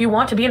 So if you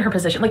want to be in her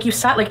position, like, you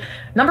sat, like,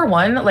 number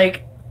one,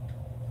 like,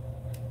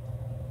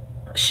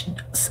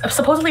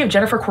 supposedly if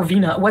Jennifer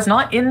Corvina was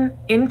not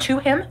into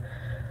him,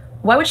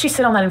 why would she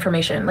sit on that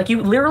information? Like,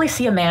 you literally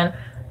see a man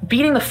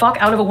beating the fuck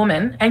out of a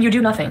woman and you do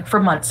nothing for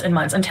months and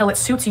months until it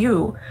suits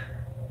you.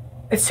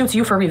 It suits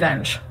you for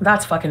revenge.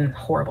 That's fucking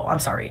horrible. I'm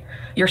sorry.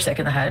 You're sick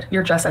in the head.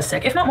 You're just as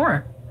sick, if not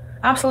more.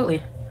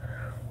 Absolutely.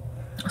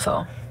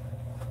 So,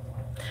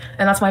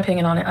 and that's my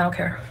opinion on it. I don't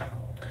care.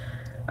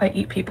 I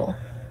eat people.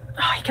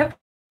 Oh,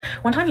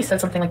 one time he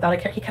said something like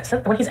that. He kept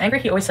said, when he's angry,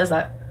 he always says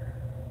that.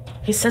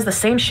 He says the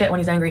same shit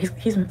when he's angry.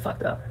 He's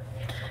fucked up.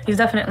 He's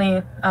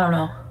definitely, I don't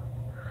know.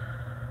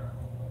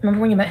 Remember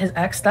when you met his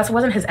ex? That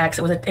wasn't his ex.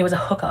 It was a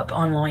hookup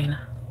online.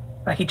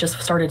 He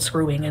just started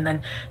screwing, and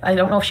then I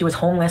don't know if she was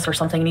homeless or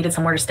something, needed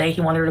somewhere to stay.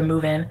 He wanted her to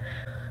move in.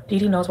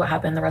 Dee knows what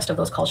happened the rest of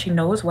those calls. She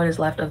knows what is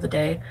left of the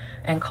day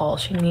and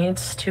calls. She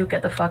needs to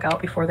get the fuck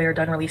out before they are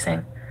done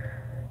releasing.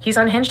 He's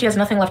unhinged. He has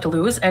nothing left to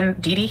lose.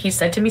 And Dee, he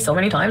said to me so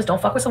many times,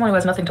 don't fuck with someone who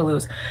has nothing to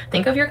lose.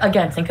 Think of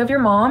your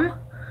mom,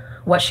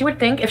 what she would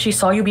think if she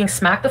saw you being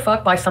smacked the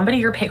fuck by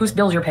somebody whose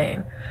bills you're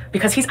paying.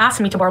 Because he's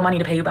asking me to borrow money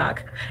to pay you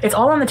back. It's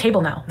all on the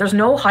table now. There's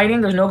no hiding.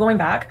 There's no going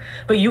back.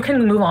 But you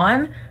can move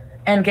on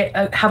and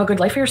have a good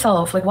life for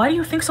yourself. Like, why do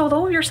you think so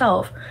low of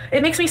yourself?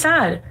 It makes me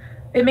sad.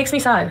 It makes me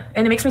sad.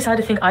 And it makes me sad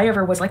to think I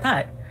ever was like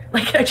that.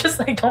 Like,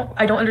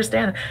 I don't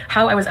understand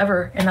how I was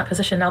ever in that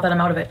position now that I'm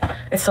out of it.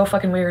 It's so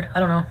fucking weird. I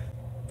don't know.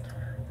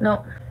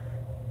 No.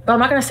 But I'm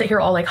not going to sit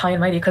here all like high and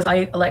mighty because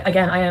I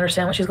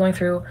understand what she's going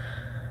through.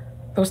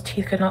 Those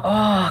teeth could not...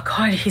 Oh,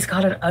 God, he's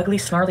got an ugly,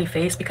 snarly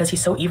face because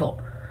he's so evil.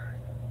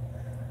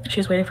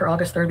 She's waiting for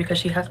August 3rd because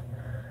she has...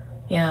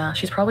 Yeah,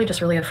 she's probably just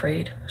really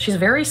afraid. She's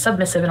very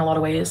submissive in a lot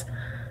of ways.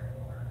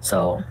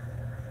 So,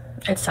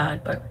 it's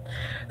sad, but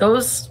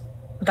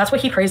that's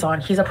what he preys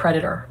on. He's a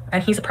predator,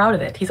 and he's proud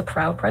of it. He's a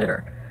proud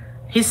predator.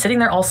 He's sitting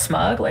there all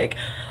smug, like,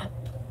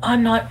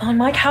 I'm not on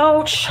my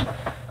couch.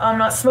 I'm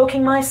not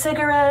smoking my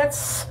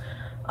cigarettes.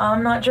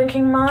 I'm not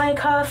drinking my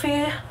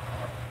coffee.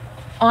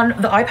 On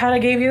the iPad I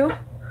gave you,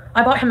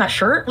 I bought him that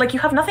shirt. Like,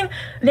 you have nothing.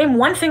 Name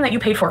one thing that you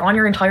paid for on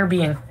your entire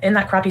being in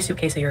that crappy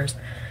suitcase of yours.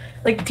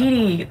 Like,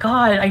 Dee,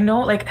 God, I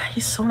know, like,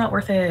 he's so not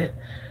worth it.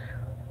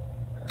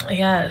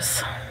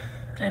 Yes.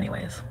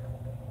 Anyways.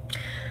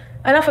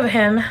 Enough of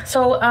him.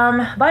 So,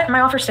 but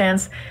my offer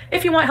stands.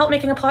 If you want help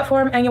making a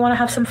platform and you want to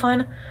have some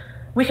fun,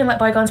 we can let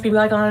bygones be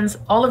bygones.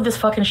 All of this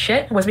fucking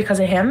shit was because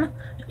of him.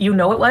 You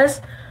know it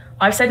was.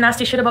 I've said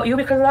nasty shit about you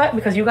because of that,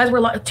 because you guys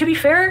were to be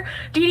fair,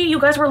 Dee, you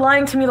guys were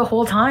lying to me the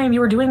whole time.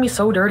 You were doing me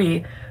so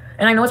dirty.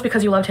 And I know it's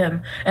because you loved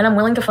him. And I'm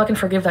willing to fucking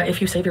forgive that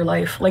if you save your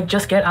life. Like,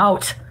 just get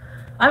out.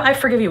 I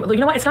forgive you. You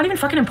know what? It's not even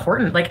fucking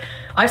important. Like,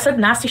 I've said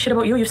nasty shit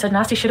about you. You've said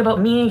nasty shit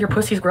about me. Your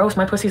pussy's gross.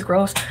 My pussy's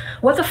gross.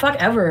 What the fuck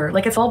ever?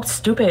 Like, it's all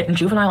stupid and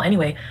juvenile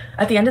anyway.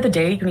 At the end of the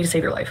day, you need to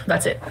save your life.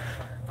 That's it.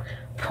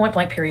 Point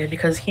blank period.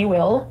 Because he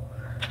will.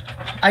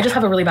 I just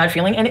have a really bad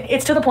feeling. And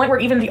it's to the point where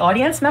even the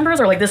audience members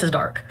are like, this is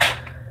dark.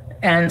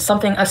 And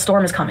a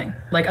storm is coming.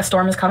 Like, a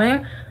storm is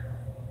coming.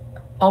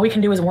 All we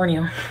can do is warn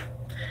you.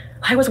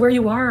 I was where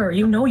you are.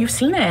 You know, you've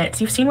seen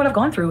it. You've seen what I've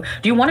gone through.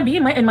 Do you want to be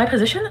in my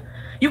position?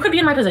 You could be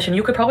in my position.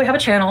 You could probably have a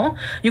channel.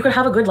 You could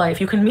have a good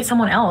life. You can meet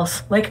someone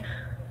else. Like,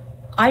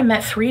 I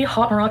met 3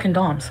 hot Moroccan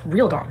doms.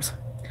 Real doms.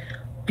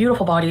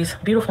 Beautiful bodies.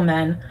 Beautiful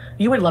men.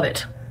 You would love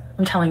it.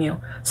 I'm telling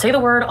you. Say the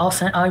word.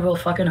 I will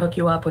fucking hook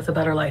you up with a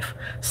better life.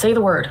 Say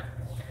the word.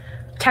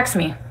 Text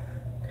me.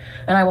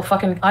 And I will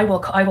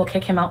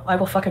kick him out. I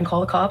will fucking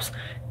call the cops.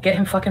 Get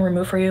him fucking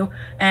removed for you.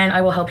 And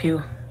I will help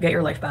you get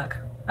your life back.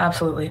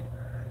 Absolutely.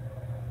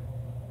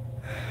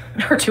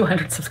 Or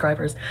 200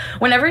 subscribers.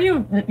 Whenever you're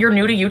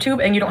new to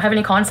YouTube and you don't have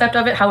any concept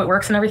of it, how it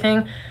works and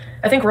everything,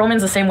 I think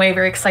Roman's the same way,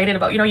 very excited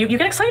about, you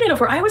get excited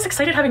over, I was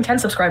excited having 10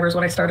 subscribers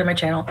when I started my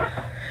channel.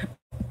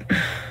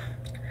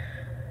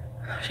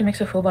 She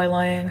makes a fool by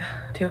lying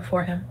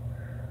for him.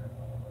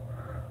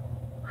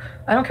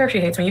 I don't care if she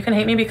hates me. You can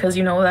hate me because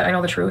you know that I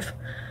know the truth.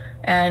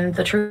 And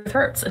the truth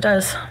hurts. It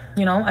does.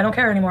 You know, I don't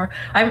care anymore.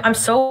 I'm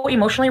so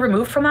emotionally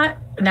removed from that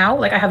now.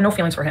 Like, I have no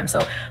feelings for him.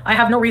 So I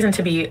have no reason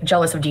to be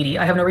jealous of Dee Dee.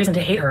 I have no reason to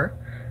hate her.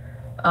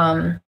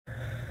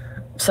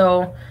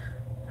 So,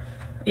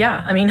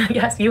 yeah, I mean,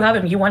 yes, you have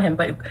him. You want him.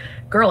 But,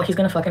 girl, he's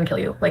going to fucking kill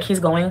you. Like, he's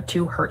going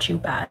to hurt you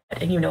bad.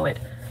 And you know it.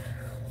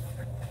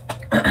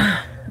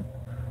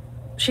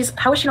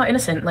 How is she not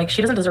innocent? Like,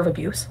 she doesn't deserve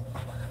abuse.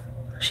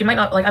 She might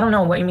not, like, I don't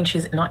know what you mean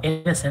she's not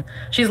innocent.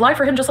 She's lied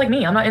for him just like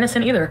me. I'm not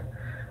innocent either.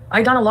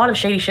 I've done a lot of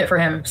shady shit for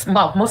him.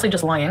 Well, mostly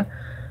just lying.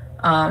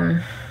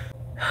 What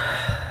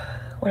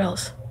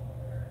else?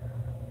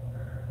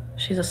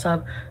 She's a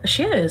sub.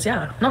 She is,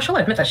 yeah. No, she'll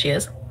admit that she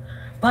is.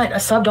 But a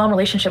sub-dom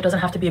relationship doesn't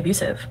have to be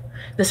abusive.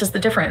 This is the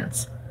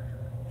difference.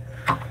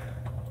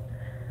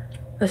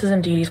 This is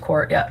in Dee Dee's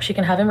court. Yeah, she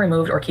can have him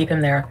removed or keep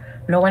him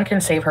there. No one can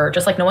save her.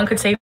 Just like no one could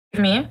save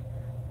me.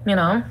 You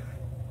know?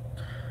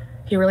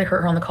 He really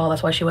hurt her on the call.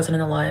 That's why she wasn't in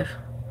the live.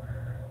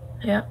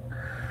 Yeah.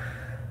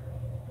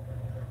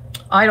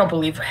 I don't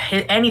believe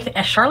anything.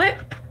 Charlotte?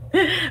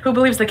 Who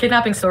believes the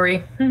kidnapping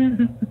story?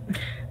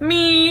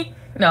 Me?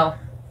 No.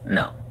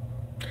 No.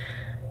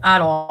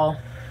 At all.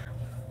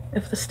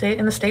 In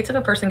the States, if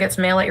a person gets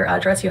mail at your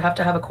address, you have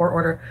to have a court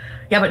order.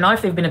 Yeah, but not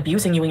if they've been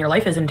abusing you and your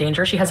life is in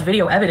danger. She has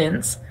video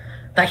evidence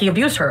that he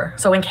abused her.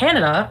 So in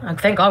Canada,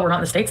 thank God we're not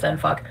in the States then,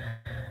 fuck.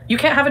 You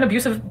can't have an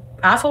abusive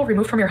asshole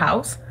removed from your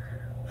house?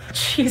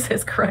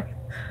 Jesus Christ.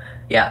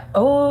 Yeah.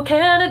 Oh,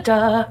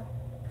 Canada.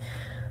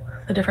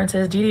 The difference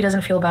is Dee Dee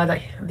doesn't feel bad that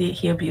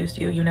he abused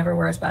you. You never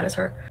were as bad as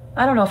her.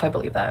 I don't know if I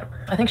believe that.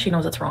 I think she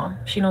knows it's wrong.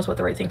 She knows what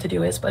the right thing to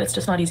do is, but it's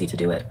just not easy to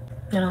do it,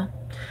 you know?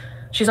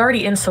 She's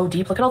already in so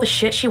deep. Look at all the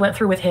shit she went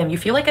through with him. You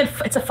feel like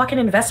it's a fucking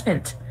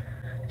investment.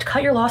 To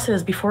cut your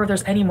losses before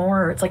there's any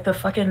more. It's like the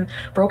fucking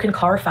broken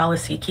car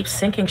fallacy. Keep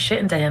sinking shit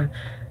into him.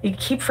 You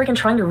keep freaking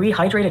trying to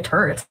rehydrate a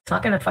turd. It's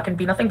not gonna fucking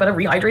be nothing but a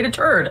rehydrated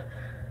turd.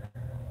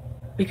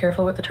 Be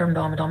careful with the term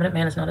dom. A dominant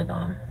man is not a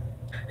dom.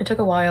 It took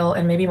a while,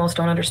 and maybe most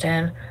don't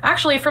understand.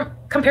 Actually,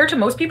 compared to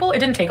most people, it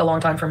didn't take a long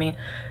time for me.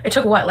 It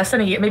took what, less than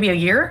a year, maybe a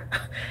year?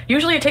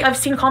 Usually I've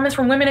seen comments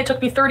from women, it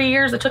took me 30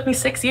 years, it took me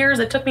 6 years,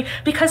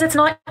 because it's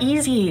not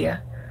easy.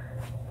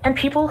 And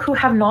people who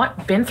have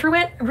not been through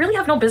it really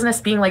have no business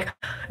being like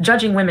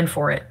judging women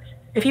for it.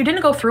 If you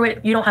didn't go through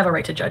it, you don't have a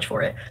right to judge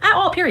for it. At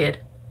all, period.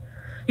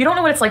 You don't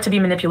know what it's like to be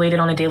manipulated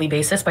on a daily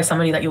basis by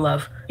somebody that you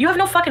love. You have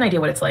no fucking idea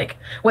what it's like.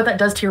 What that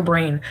does to your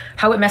brain.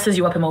 How it messes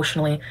you up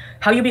emotionally.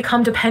 How you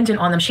become dependent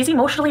on them. She's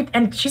emotionally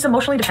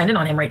dependent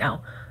on him right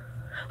now.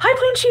 Hi,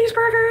 plain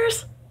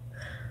cheeseburgers!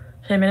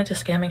 She admitted to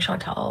scamming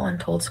Chantal and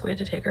told Squid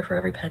to take her for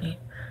every penny.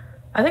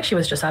 I think she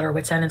was just at her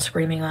wit's end and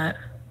screaming that.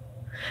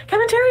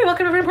 Kevin Terry,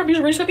 welcome to Report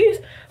Recipes.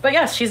 But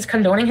yes, she's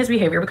condoning his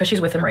behavior because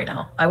she's with him right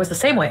now. I was the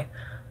same way.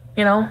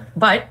 You know?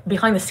 But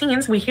behind the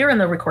scenes, we hear in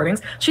the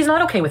recordings, she's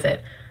not okay with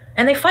it.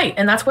 And they fight,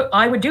 and that's what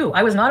I would do.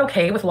 I was not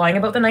okay with lying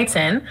about the night's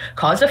end,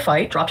 caused a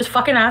fight, dropped his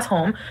fucking ass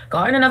home,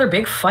 got in another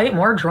big fight,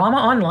 more drama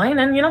online,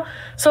 and, you know,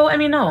 so, I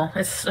mean, no,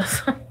 it's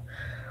just...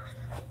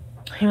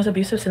 He was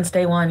abusive since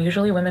day one.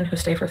 Usually women who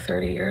stay for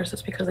 30 years,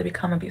 it's because they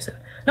become abusive.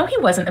 No, he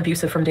wasn't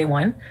abusive from day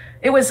one.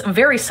 It was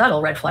very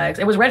subtle red flags.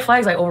 It was red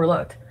flags I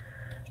overlooked.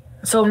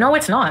 So, no,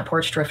 it's not,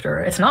 Porch Drifter.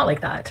 It's not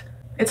like that.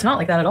 It's not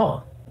like that at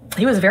all.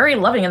 He was very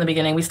loving in the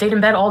beginning. We stayed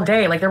in bed all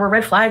day. Like, there were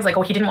red flags, like,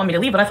 oh, he didn't want me to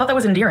leave, but I thought that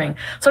was endearing.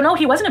 So, no,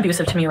 he wasn't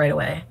abusive to me right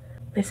away.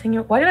 They sing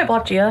you... Why did I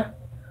block Gia?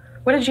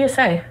 What did Gia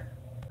say?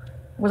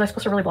 Was I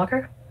supposed to really block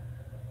her?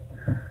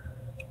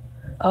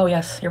 Oh,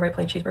 yes, you're right,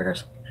 plain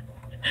cheeseburgers.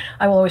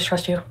 I will always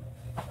trust you.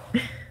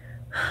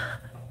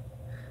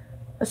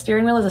 The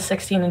steering wheel is a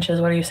 16 inches.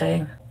 What are you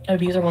saying? An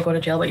abuser will go to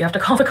jail, but you have to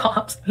call the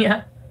cops.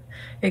 Yeah,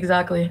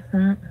 exactly.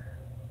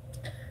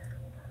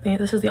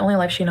 This is the only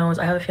life she knows.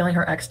 I have a feeling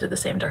her ex did the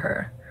same to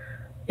her.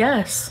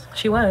 Yes,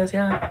 she was,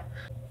 yeah.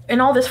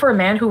 And all this for a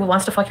man who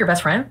wants to fuck your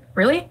best friend?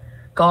 Really?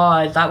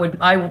 God, that would...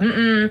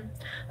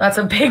 That's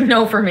a big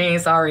no for me,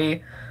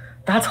 sorry.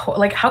 That's...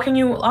 Like, how can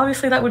you...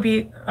 Obviously, that would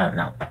be...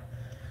 no.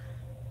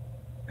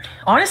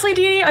 Honestly,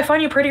 Dee Dee, I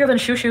find you prettier than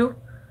Shoo Shoo.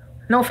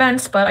 No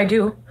offense, but I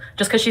do.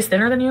 Just because she's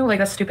thinner than you? Like,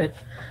 that's stupid.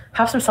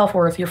 Have some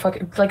self-worth. You're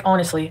fucking... Like,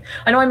 honestly.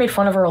 I know I made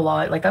fun of her a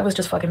lot. Like, that was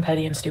just fucking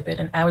petty and stupid.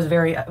 And I was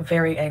very,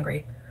 very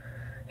angry.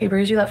 He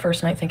bruised you that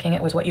first night thinking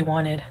it was what you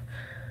wanted.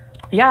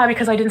 Yeah,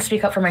 because I didn't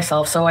speak up for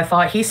myself. So I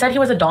thought... He said he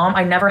was a dom.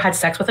 I never had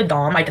sex with a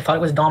dom. I thought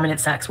it was dominant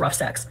sex, rough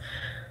sex.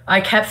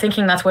 I kept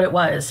thinking that's what it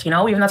was, you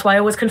know? Even that's why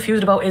I was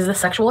confused about, is this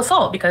sexual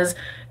assault? Because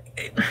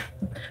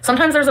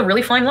sometimes there's a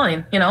really fine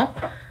line, you know?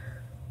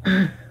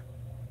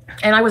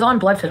 And I was on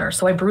blood thinners,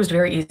 so I bruised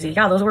very easy.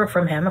 Yeah, those were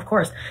from him, of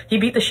course. He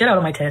beat the shit out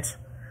of my tits.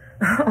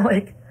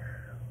 Like,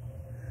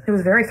 it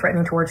was very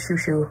threatening towards Shoo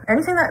Shoo.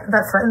 Anything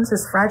that threatens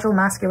his fragile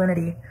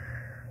masculinity.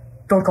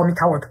 Don't call me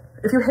coward.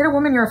 If you hit a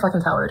woman, you're a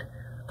fucking coward.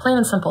 Plain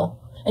and simple.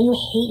 And you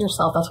hate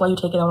yourself. That's why you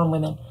take it out on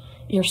women.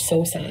 You're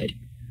so sad.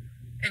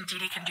 And Dee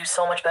Dee can do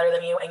so much better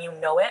than you, and you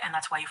know it, and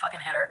that's why you fucking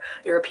hit her.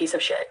 You're a piece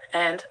of shit.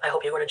 And I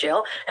hope you go to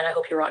jail, and I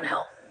hope you rot in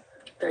hell.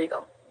 There you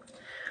go.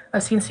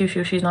 I've seen Shoo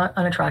Shoo. She's not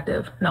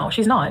unattractive. No,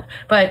 she's not.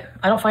 But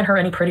I don't find her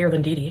any prettier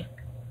than Dee Dee.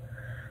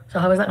 So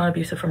how is that not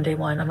abusive from day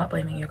one? I'm not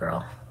blaming you,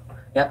 girl.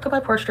 Yep,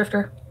 goodbye, porch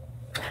drifter.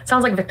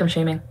 Sounds like victim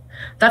shaming.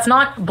 That's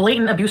not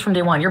blatant abuse from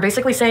day one. You're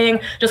basically saying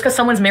just because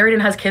someone's married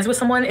and has kids with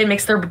someone, it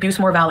makes their abuse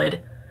more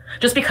valid.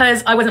 Just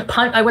because I wasn't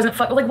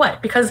like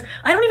what? Because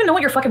I don't even know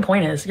what your fucking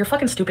point is. You're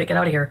fucking stupid. Get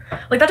out of here.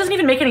 Like that doesn't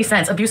even make any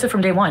sense. Abusive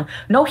from day one.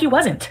 No, he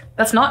wasn't.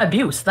 That's not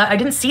abuse. I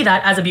didn't see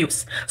that as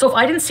abuse. So if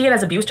I didn't see it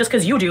as abuse just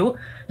because you do,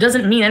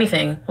 doesn't mean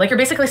anything. Like you're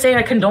basically saying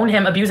I condone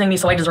him abusing me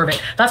so I deserve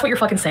it. That's what you're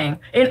fucking saying.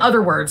 In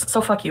other words,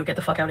 so fuck you. Get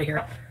the fuck out of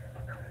here.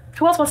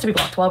 Who else wants to be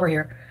blocked while we're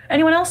here?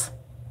 Anyone else?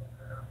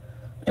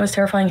 It was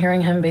terrifying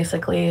hearing him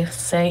basically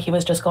say he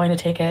was just going to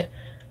take it.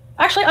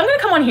 Actually, I'm going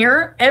to come on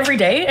here every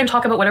day and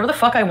talk about whatever the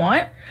fuck I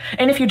want.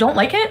 And if you don't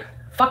like it,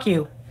 fuck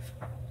you.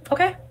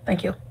 Okay?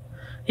 Thank you.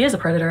 He is a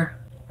predator.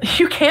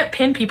 You can't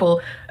pin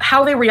people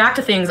how they react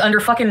to things under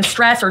fucking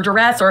stress or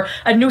duress or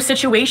a new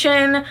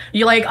situation.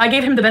 I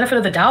gave him the benefit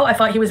of the doubt. I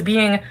thought he was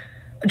being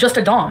just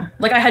a dom.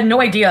 Like I had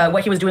no idea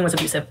what he was doing was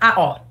abusive at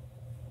all.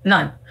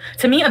 None.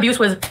 To me, abuse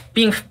was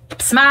being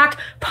smacked,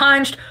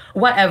 punched,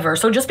 whatever.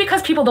 So just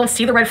because people don't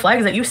see the red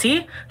flags that you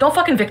see, don't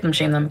fucking victim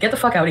shame them. Get the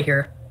fuck out of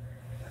here.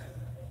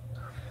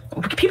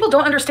 People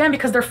don't understand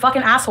because they're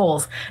fucking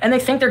assholes and they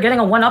think they're getting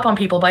a one-up on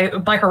people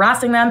by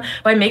harassing them,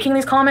 by making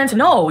these comments.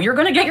 No, you're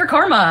gonna get your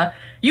karma.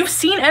 You've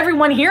seen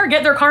everyone here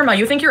get their karma.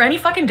 You think you're any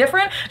fucking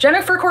different?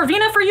 Jennifer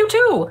Corvina for you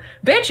too.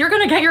 Bitch, you're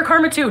gonna get your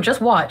karma too. Just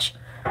watch.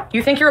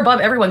 You think you're above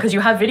everyone because you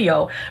have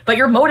video, but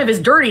your motive is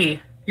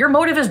dirty. Your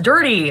motive is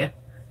dirty.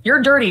 You're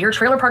dirty. You're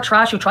trailer park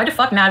trash. You tried to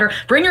fuck Nader,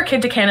 bring your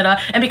kid to Canada,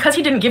 and because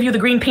he didn't give you the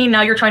green peen,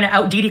 now you're trying to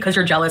out Dee Dee because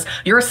you're jealous.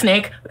 You're a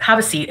snake. Have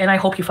a seat, and I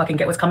hope you fucking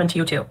get what's coming to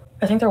you too.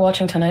 I think they're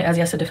watching tonight as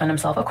he has to defend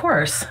himself. Of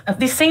course.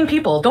 These same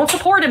people. Don't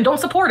support him. Don't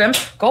support him.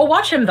 Go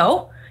watch him,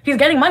 though. He's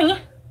getting money.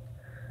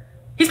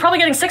 He's probably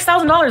getting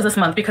 $6,000 this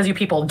month because you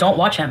people don't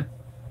watch him.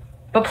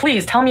 But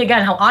please tell me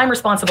again how I'm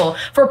responsible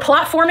for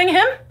platforming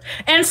him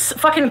and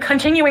fucking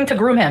continuing to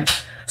groom him.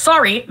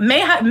 Sorry,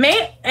 May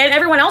and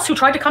everyone else who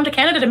tried to come to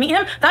Canada to meet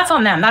him, that's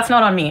on them. That's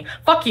not on me.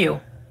 Fuck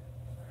you.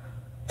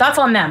 That's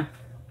on them.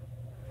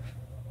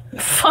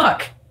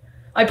 Fuck.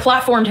 I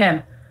platformed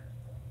him.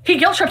 He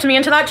guilt tripped me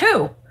into that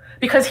too.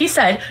 Because he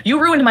said, you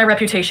ruined my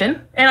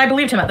reputation. And I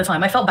believed him at the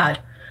time. I felt bad.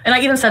 And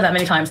I even said that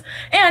many times.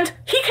 And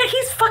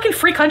he's fucking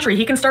free country.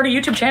 He can start a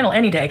YouTube channel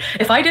any day.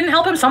 If I didn't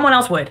help him, someone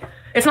else would.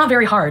 It's not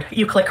very hard.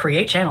 You click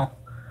create channel.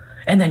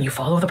 And then you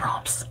follow the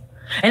prompts.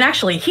 And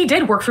actually, he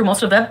did work through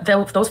most of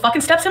those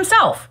fucking steps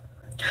himself.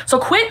 So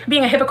quit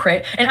being a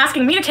hypocrite and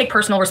asking me to take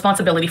personal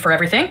responsibility for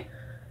everything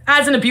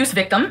as an abuse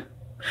victim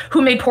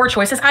who made poor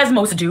choices, as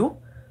most do,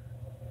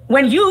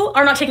 when you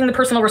are not taking the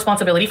personal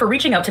responsibility for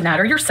reaching out to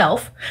Nader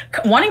yourself,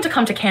 wanting to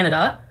come to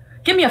Canada.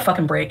 Give me a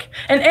fucking break.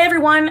 And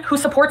everyone who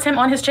supports him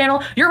on his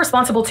channel, you're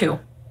responsible too.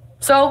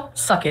 So,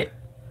 suck it.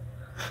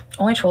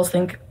 Only trolls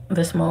think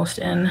this most,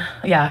 and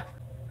yeah,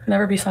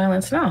 never be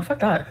silenced. No, fuck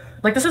that.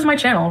 Like, this is my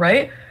channel,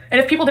 right? And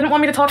if people didn't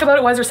want me to talk about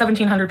it, why is there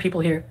 1,700 people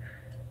here?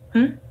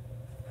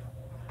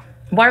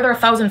 Why are there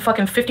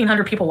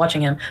 1,500 people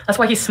watching him? That's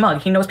why he's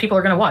smug. He knows people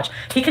are gonna watch.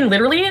 He can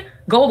literally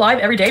go live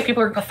every day.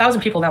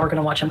 1,000 people now are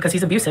gonna watch him because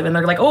he's abusive. And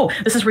they're like, oh,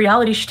 this is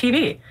reality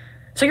TV.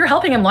 So you're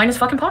helping him line his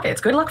fucking pockets.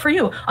 Good luck for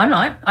you. I'm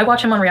not. I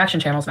watch him on reaction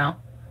channels now.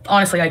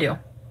 Honestly, I do.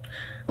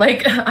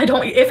 Like,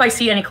 if I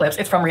see any clips,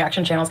 it's from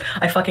reaction channels.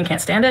 I fucking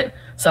can't stand it.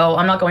 So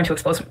I'm not going to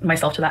expose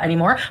myself to that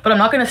anymore. But I'm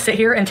not going to sit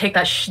here and take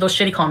those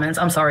shitty comments.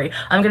 I'm sorry.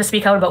 I'm going to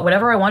speak out about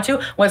whatever I want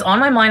to, what's on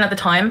my mind at the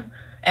time.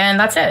 And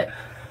that's it.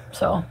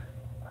 So,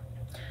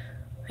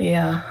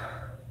 yeah.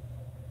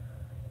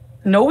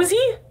 Nosy?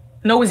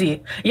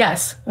 Nosy.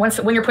 Yes.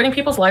 When you're putting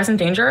people's lives in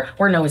danger,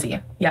 we're nosy.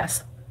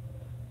 Yes.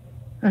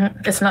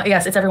 It's not,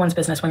 yes, it's everyone's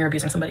business when you're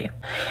abusing somebody.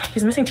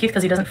 He's missing teeth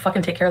because he doesn't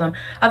fucking take care of them.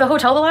 At the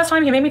hotel the last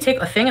time, he made me take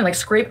a thing and like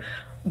scrape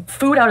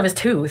food out of his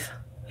tooth.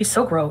 He's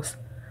so gross.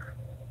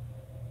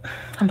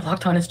 I'm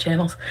blocked on his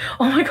channels.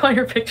 Oh my god,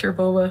 your picture,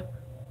 Boba.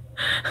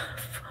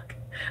 Fuck.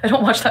 I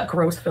don't watch that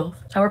gross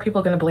filth. How are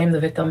people gonna blame the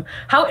victim?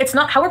 How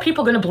are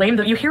people gonna blame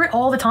you hear it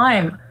all the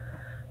time.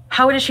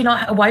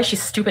 Why is she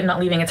stupid not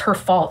leaving? It's her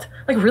fault.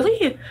 Like,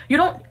 really? You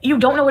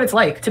don't know what it's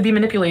like to be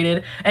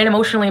manipulated and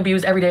emotionally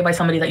abused every day by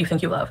somebody that you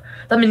think you love.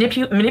 That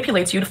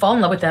manipulates you to fall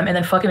in love with them and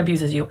then fucking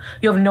abuses you.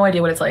 You have no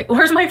idea what it's like.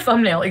 Where's my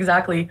thumbnail?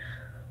 Exactly.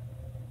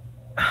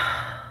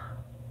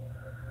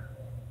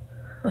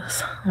 Oh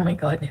my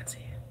god,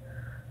 Nancy.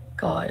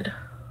 God.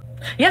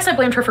 Yes, I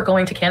blamed her for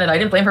going to Canada. I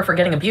didn't blame her for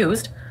getting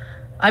abused.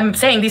 I'm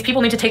saying these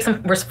people need to take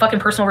some fucking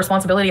personal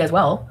responsibility as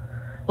well.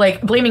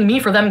 Like, blaming me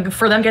for them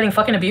getting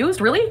fucking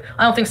abused? Really?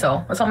 I don't think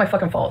so. That's not my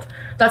fucking fault.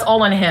 That's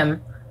all on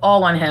him.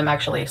 All on him,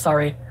 actually.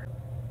 Sorry.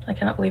 I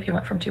cannot believe he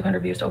went from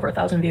 200 views to over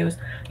 1,000 views.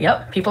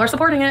 Yep, people are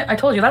supporting it. I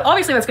told you that.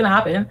 Obviously, that's gonna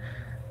happen.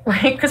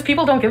 Like, because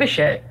people don't give a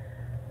shit.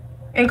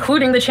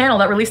 Including the channel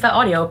that released that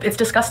audio. It's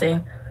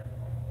disgusting.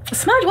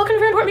 Smudge, welcome to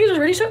Very Important Views.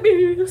 Ready, set,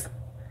 views.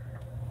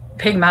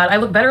 Pig mad. I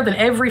look better than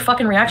every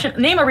fucking reaction.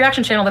 Name a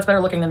reaction channel that's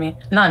better looking than me.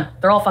 None.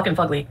 They're all fucking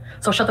fugly.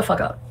 So shut the fuck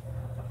up.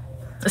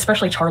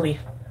 Especially Charlie.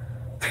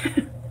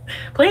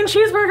 Plain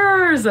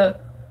cheeseburgers!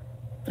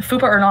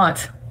 Fupa or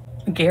not.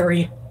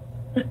 Gary.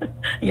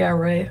 Yeah,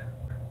 right.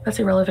 That's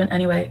irrelevant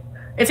anyway.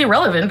 It's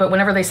irrelevant, but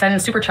whenever they send in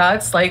super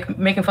chats, like,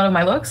 making fun of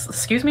my looks,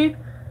 excuse me?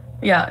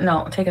 Yeah,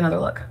 no, take another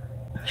look.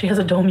 She has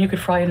a dome you could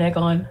fry an egg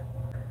on.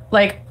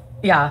 Like,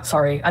 yeah,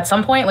 sorry. At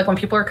some point, like, when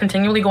people are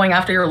continually going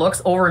after your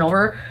looks over and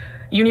over,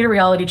 you need a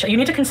reality check. You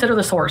need to consider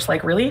the source.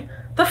 Like, really?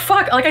 The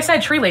fuck? Like I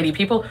said, tree lady,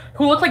 people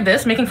who look like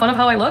this, making fun of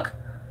how I look.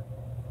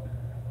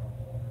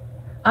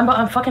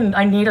 I'm fucking,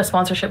 I need a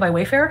sponsorship by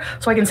Wayfair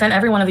so I can send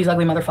every one of these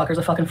ugly motherfuckers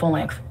a fucking full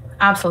length.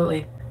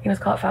 Absolutely. He was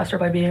caught faster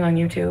by being on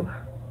YouTube.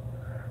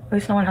 At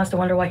least no one has to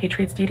wonder why he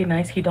treats Dee Dee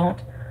nice. He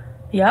don't.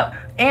 Yep.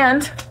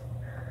 And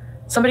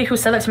somebody who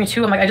said that to me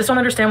too, I'm like, I just don't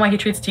understand why he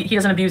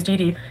doesn't abuse Dee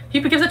Dee.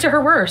 He gives it to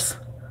her worse.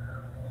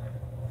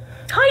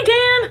 Hi,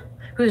 Dan.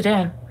 Who's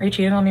Dan? Are you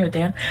cheating on me with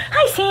Dan?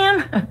 Hi,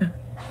 Sam.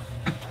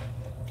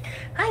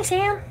 Hi,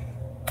 Sam.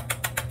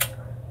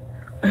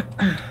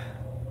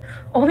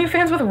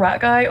 OnlyFans with rat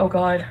guy? Oh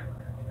god.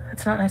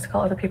 It's not nice to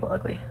call other people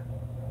ugly.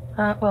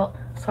 Well,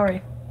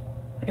 sorry.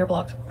 You're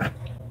blocked.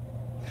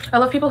 I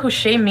love people who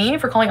shame me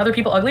for calling other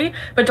people ugly,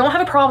 but don't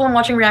have a problem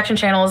watching reaction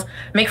channels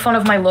make fun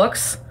of my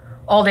looks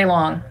all day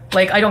long.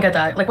 Like, I don't get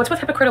that. Like, what's with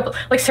hypocritical?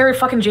 Like, Sarah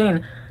fucking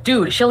Jane.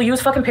 Dude, she'll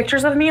use fucking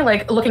pictures of me,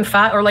 like, looking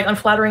fat or, like,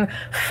 unflattering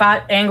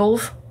fat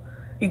angles.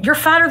 You're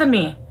fatter than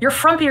me. You're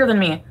frumpier than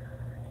me.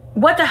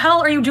 What the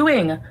hell are you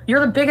doing? You're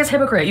the biggest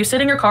hypocrite. You sit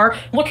in your car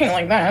looking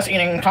like this,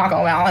 eating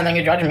Taco Bell, and then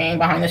you judge me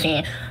behind the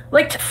scene.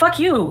 Like, fuck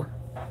you.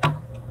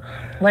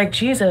 Like,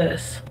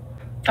 Jesus.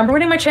 I'm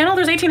ruining my channel?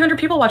 There's 1,800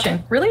 people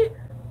watching. Really?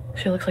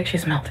 She looks like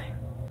she's melting.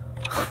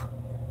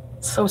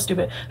 So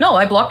stupid. No,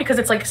 I block because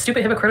it's like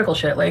stupid hypocritical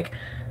shit. Like,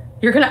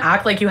 you're gonna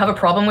act like you have a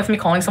problem with me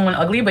calling someone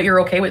ugly, but you're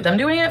okay with them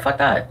doing it? Fuck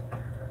that.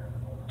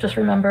 Just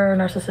remember,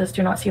 narcissists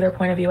do not see their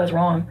point of view as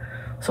wrong.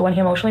 So when he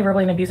emotionally,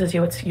 verbally abuses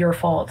you, it's your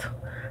fault.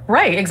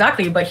 Right,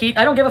 exactly. But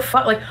I don't give a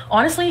fuck. Like,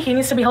 honestly, he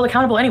needs to be held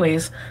accountable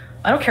anyways.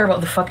 I don't care about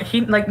the fuck.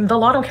 The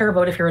law don't care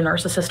about if you're a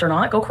narcissist or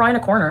not. Go cry in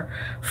a corner.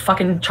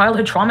 Fucking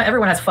childhood trauma.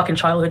 Everyone has fucking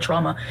childhood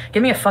trauma.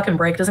 Give me a fucking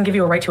break. Doesn't give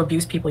you a right to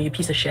abuse people, you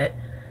piece of shit.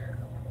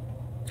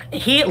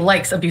 He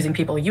likes abusing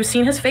people. You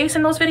seen his face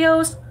in those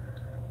videos?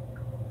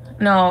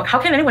 No. How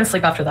can anyone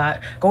sleep after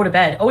that? Go to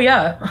bed. Oh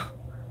yeah.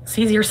 It's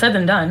easier said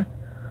than done.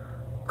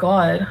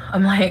 God.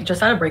 I'm like,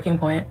 just at a breaking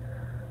point.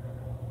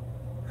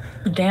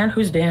 Dan?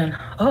 Who's Dan?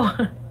 Oh.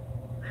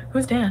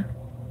 Who's Dan?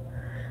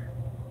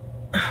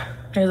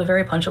 He has a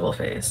very punchable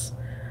face.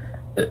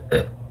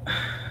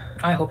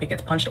 I hope he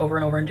gets punched over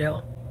and over in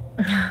jail.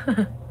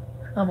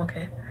 I'm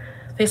okay.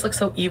 Face looks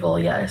so evil,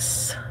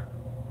 yes.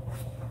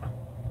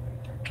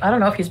 I don't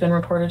know if he's been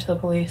reported to the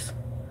police.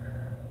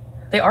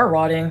 They are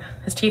rotting.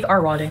 His teeth are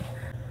rotting.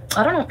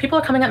 I don't know. People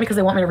are coming at me because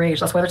they want me to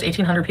rage. That's why there's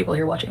 1,800 people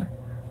here watching.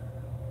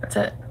 That's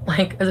it.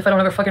 Like, as if I don't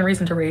have a fucking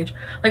reason to rage.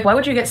 Like, why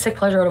would you get sick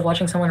pleasure out of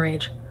watching someone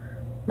rage?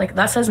 Like,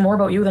 that says more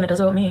about you than it does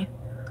about me.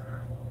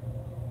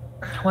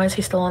 Why is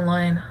he still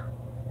online?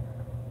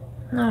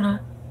 I don't know.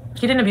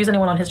 He didn't abuse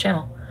anyone on his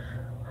channel.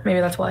 Maybe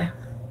that's why.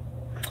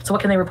 So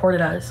what can they report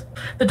it as?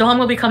 The Dom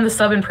will become the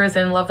sub in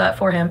prison. Love that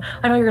for him.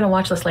 I know you're gonna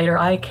watch this later.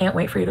 I can't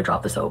wait for you to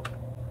drop the soap.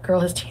 Girl,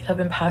 his teeth have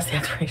been past the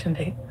expiration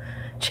date.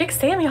 Chick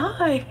Sammy,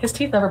 hi. His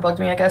teeth never bugged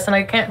me, I guess, and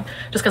I can't,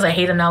 just because I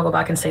hate him now, go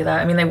back and say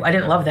that. I mean, I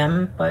didn't love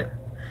them, but,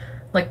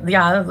 like,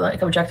 yeah,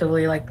 like,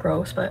 objectively, like,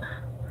 gross, but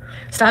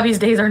Stabby's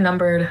days are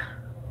numbered.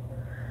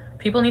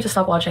 People need to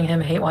stop watching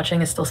him. Hate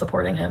watching is still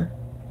supporting him.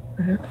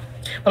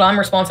 But I'm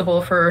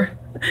responsible for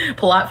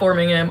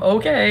platforming him.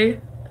 Okay.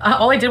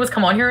 All I did was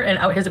come on here and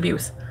out his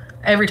abuse.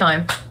 Every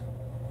time.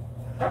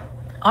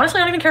 Honestly,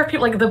 I don't even care if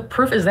people, like, the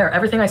proof is there.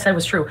 Everything I said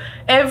was true.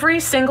 Every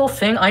single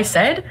thing I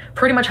said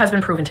pretty much has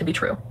been proven to be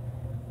true.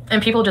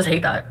 And people just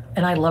hate that.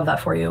 And I love that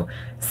for you.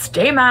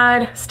 Stay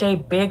mad. Stay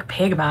big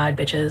pig mad,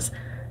 bitches.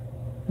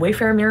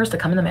 Wayfair mirrors to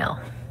come in the mail.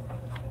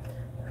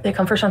 They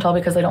come for Chantal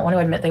because they don't want to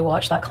admit they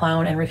watched that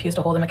clown and refuse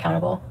to hold him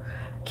accountable.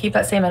 Keep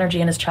that same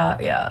energy in his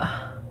chat.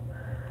 Yeah.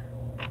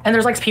 And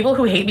there's, like, people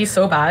who hate me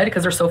so bad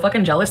because they're so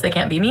fucking jealous they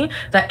can't be me,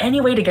 that any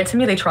way to get to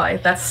me, they try.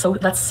 That's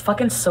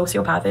fucking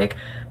sociopathic,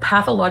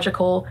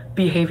 pathological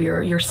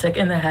behavior. You're sick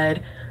in the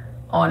head.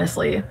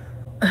 Honestly.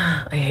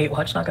 I hate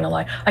watch, not gonna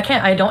lie.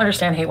 I don't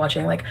understand hate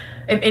watching. Like,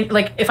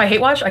 like, if I hate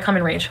watch, I come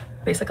in rage,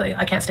 basically.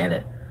 I can't stand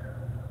it.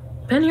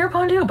 Been here,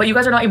 Pondu? But you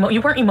guys are not,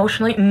 you weren't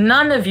emotionally,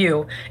 none of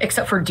you,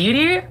 except for Dee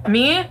Dee,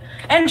 me,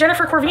 and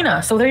Jennifer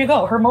Corvina. So there you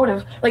go. Her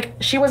motive, like,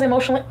 she was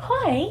emotionally,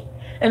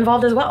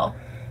 involved as well.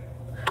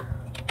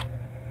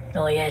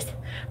 Oh, yes.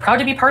 Proud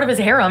to be part of his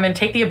harem and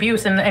take the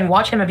abuse and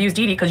watch him abuse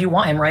Dee Dee because you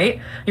want him, right?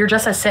 You're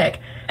just as sick.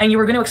 And you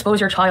were going to expose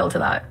your child to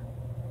that.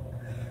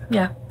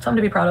 Yeah, something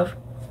to be proud of.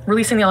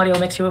 Releasing the audio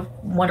makes you a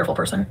wonderful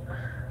person.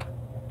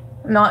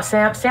 Not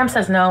Sam. Sam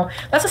says no.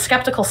 That's a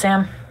skeptical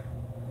Sam.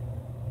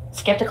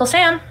 Skeptical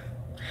Sam.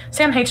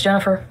 Sam hates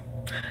Jennifer.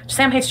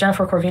 Sam hates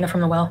Jennifer Corvina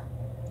from The Well.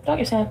 Don't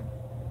you, Sam?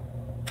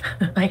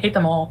 I hate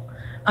them all.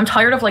 I'm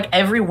tired of, like,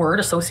 every word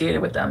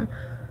associated with them.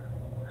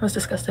 I was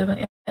disgusted,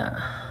 but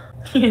yeah.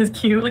 He is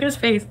cute. Look at his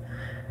face.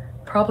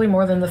 Probably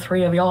more than the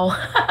three of y'all.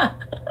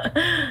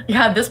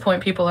 Yeah, at this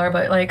point people are,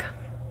 but, like,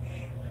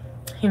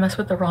 he messed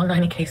with the wrong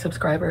 90K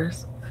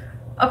subscribers.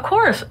 Of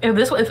course.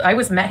 If I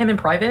was met him in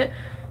private,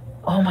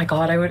 oh my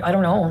God, I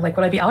don't know. Like,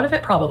 would I be out of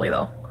it? Probably,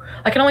 though.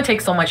 I can only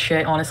take so much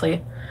shit,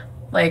 honestly.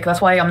 Like,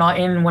 that's why I'm not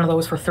in one of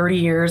those for 30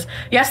 years.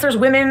 Yes, there's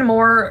women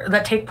more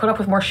that put up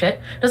with more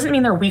shit. Doesn't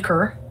mean they're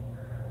weaker.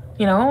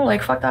 You know,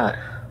 like, fuck that.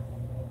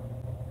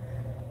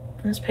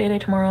 It's payday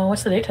tomorrow.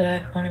 What's the date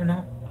today? I don't even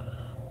know.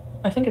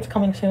 I think it's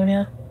coming soon,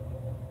 yeah.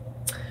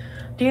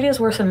 Dee is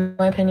worse in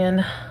my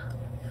opinion.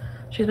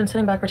 She's been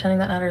sitting back pretending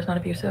that Nader is not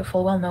abusive,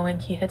 full well knowing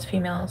he hits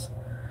females.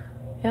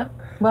 Yep.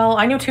 Well,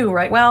 I knew too,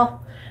 right?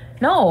 Well,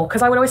 no,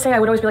 because I would always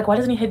be like, why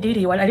doesn't he hit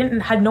Dee? I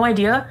had no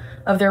idea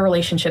of their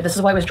relationship. This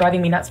is why it was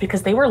driving me nuts,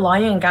 because they were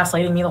lying and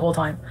gaslighting me the whole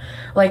time.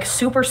 Like,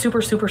 super,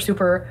 super, super,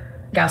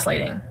 super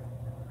gaslighting.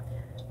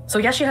 So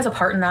yes, she has a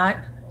part in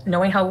that,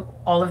 knowing how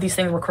all of these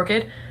things were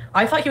crooked.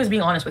 I thought he was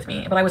being honest with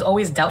me, but I was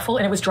always doubtful,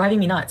 and it was driving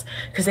me nuts.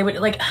 Because they would,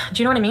 like,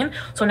 do you know what I mean?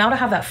 So now to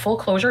have that full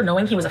closure,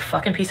 knowing he was a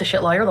fucking piece of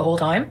shit liar the whole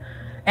time,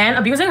 and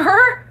abusing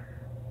her,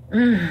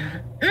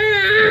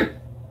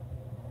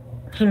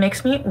 he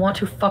makes me want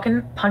to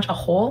fucking punch a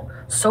hole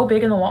so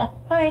big in the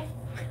wall. Hi.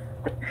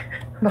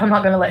 But I'm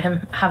not going to let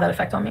him have that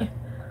effect on me.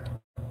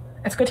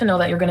 It's good to know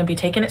that you're going to be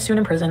taking it soon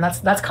in prison.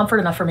 That's comfort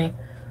enough for me.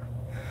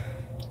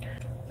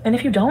 And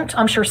if you don't,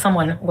 I'm sure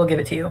someone will give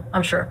it to you.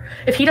 I'm sure.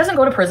 If he doesn't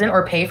go to prison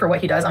or pay for what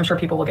he does, I'm sure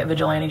people will get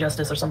vigilante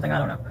justice or something. I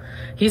don't know.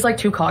 He's like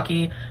too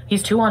cocky.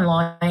 He's too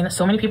online.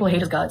 So many people hate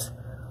his guts.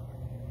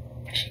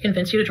 She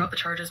convinced you to drop the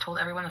charges, told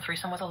everyone the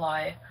threesome was a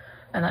lie,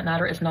 and that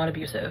Nader is not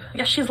abusive.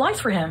 Yes, she lies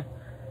for him.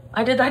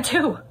 I did that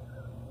too.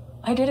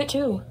 I did it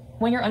too.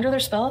 When you're under their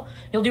spell,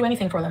 you'll do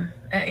anything for them,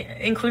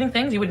 including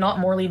things you would not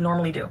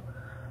normally do.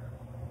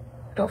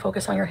 Don't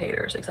focus on your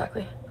haters.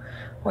 Exactly.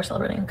 We're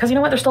celebrating. Because you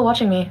know what? They're still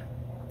watching me.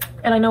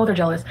 And I know they're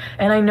jealous.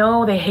 And I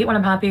know they hate when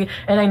I'm happy.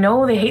 And I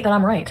know they hate that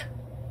I'm right.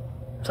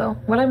 So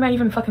what am I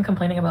even fucking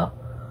complaining about?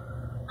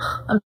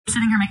 I'm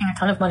sitting here making a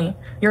ton of money.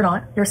 You're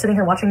not. You're sitting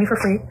here watching me for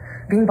free,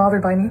 being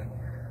bothered by me.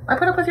 I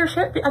put up with your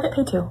shit. I get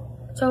paid too.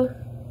 So,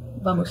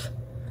 vamos.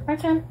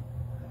 Right, Sam?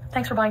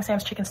 Thanks for buying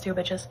Sam's chicken stew,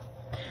 bitches.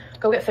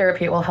 Go get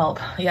therapy. It will help.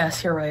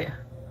 Yes, you're right.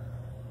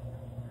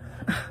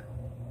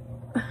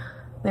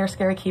 They're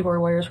scary keyboard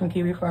warriors from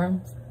Kiwi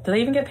Farms. Do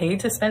they even get paid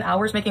to spend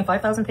hours making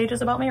 5,000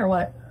 pages about me or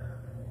what?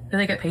 Do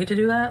they get paid to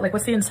do that? Like,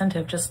 what's the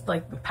incentive? Just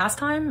like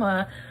pastime?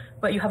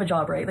 But you have a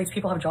job, right? Like,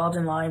 people have jobs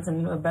and lives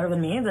and better than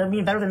me. They're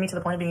better than me to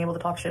the point of being able to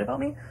talk shit about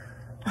me.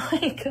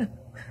 Like,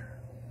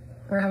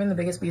 we're having the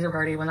biggest Beezer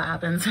party when that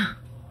happens.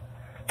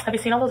 Have you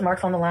seen all those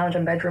marks on the lounge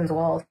and bedroom's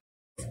walls?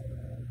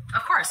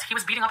 Of course, he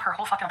was beating up her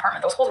whole fucking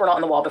apartment. Those holes were not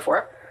on the wall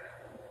before.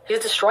 He's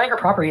destroying her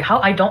property.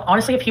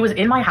 Honestly, if he was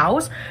in my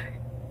house,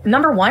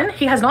 number one,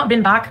 he has not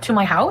been back to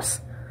my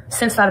house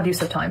since that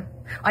abusive time.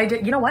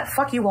 You know what?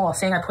 Fuck you all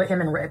saying I put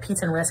him in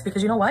Pete's in risk,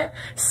 because you know what?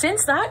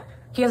 Since that,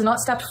 he has not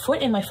stepped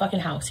foot in my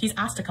fucking house. He's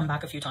asked to come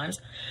back a few times.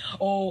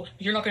 Oh,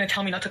 you're not going to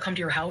tell me not to come to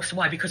your house?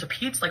 Why? Because of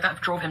Pete's? Like,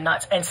 that drove him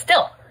nuts. And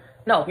still,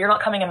 no, you're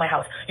not coming in my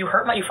house. You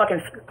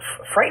fucking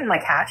frightened my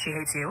cat. She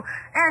hates you.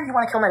 And you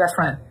want to kill my best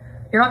friend.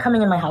 You're not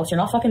coming in my house. You're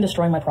not fucking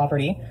destroying my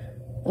property.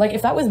 Like,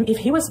 if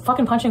he was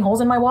fucking punching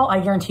holes in my wall, I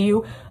guarantee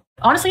you,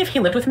 honestly, if he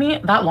lived with me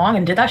that long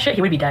and did that shit,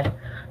 he would be dead.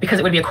 Because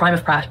it would be a crime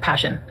of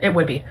passion. It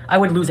would be. I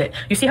would lose it.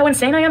 You see how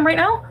insane I am right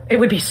now? It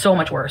would be so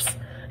much worse.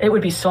 It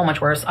would be so much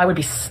worse. I would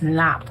be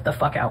snapped the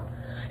fuck out.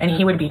 And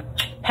he would be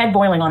head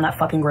boiling on that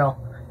fucking grill.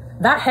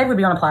 That head would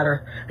be on a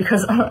platter.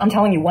 Because I'm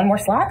telling you, one more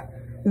slap,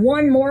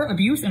 one more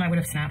abuse, and I would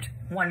have snapped.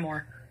 One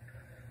more.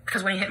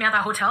 Because when he hit me at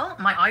that hotel,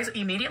 my eyes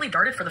immediately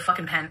darted for the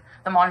fucking pen.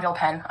 The Monville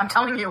pen. I'm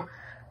telling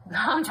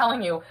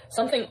you,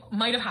 something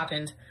might have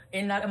happened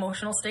in that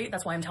emotional state.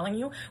 That's why I'm telling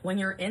you, when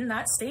you're in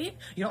that state,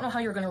 you don't know how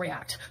you're going to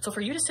react. So for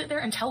you to sit there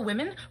and tell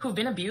women who've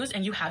been abused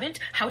and you haven't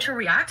how to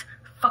react,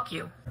 fuck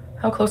you.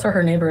 How close are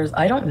her neighbors?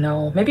 I don't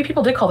know. Maybe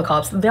people did call the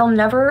cops. You'll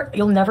never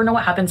know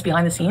what happens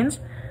behind the scenes.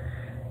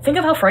 Think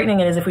of how frightening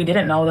it is if we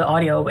didn't know the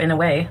audio in a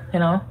way, you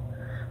know?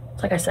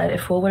 It's like I said,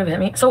 if Fool would have hit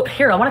me. So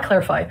here, I want to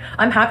clarify.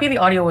 I'm happy the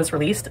audio was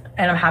released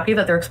and I'm happy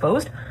that they're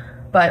exposed,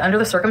 but under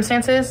the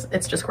circumstances,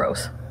 it's just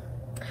gross.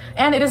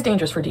 And it is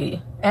dangerous for Dee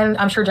Dee. And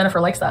I'm sure Jennifer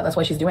likes that. That's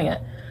why she's doing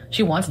it.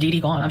 She wants Dee Dee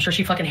gone. I'm sure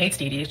she fucking hates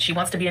Dee Dee. She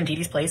wants to be in Dee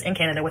Dee's place in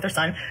Canada with her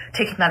son,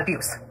 taking that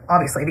abuse,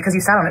 obviously, because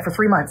you sat on it for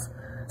 3 months.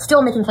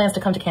 Still making plans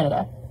to come to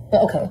Canada.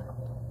 But okay.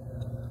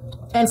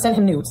 And send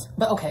him nudes.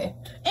 But okay.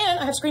 And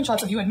I have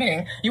screenshots of you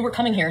admitting you were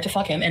coming here to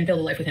fuck him and build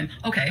a life with him.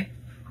 Okay.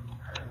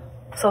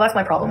 So that's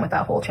my problem with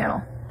that whole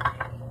channel.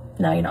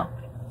 Now you know.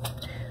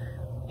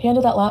 He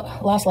ended that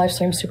last live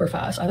stream super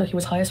fast. Either he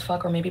was high as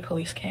fuck or maybe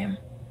police came.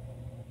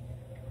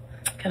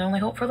 Can only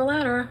hope for the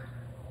latter.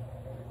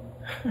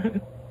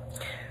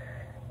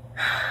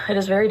 It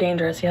is very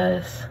dangerous,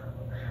 yes.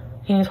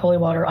 He needs holy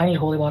water. I need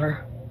holy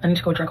water. I need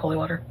to go drink holy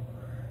water.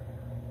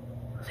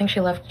 I think she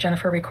left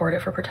Jennifer record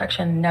it for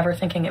protection, never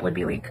thinking it would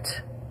be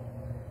leaked.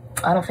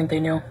 I don't think they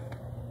knew.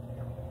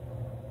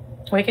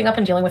 Waking up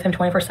and dealing with him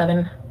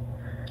 24/7.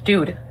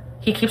 Dude,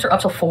 he keeps her up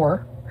till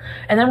 4.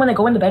 And then when they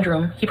go in the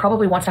bedroom, he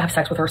probably wants to have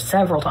sex with her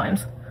several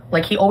times.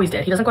 Like he always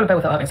did. He doesn't go to bed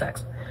without having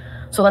sex.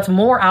 So that's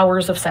more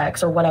hours of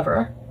sex or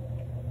whatever.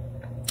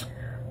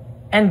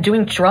 and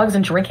doing drugs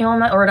and drinking all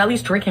night, or at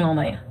least drinking all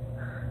night,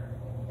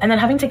 and then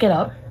having to get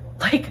up,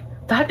 like,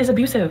 that is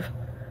abusive.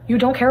 You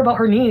don't care about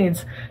her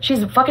needs.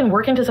 She's fucking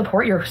working to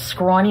support your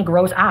scrawny,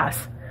 gross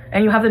ass,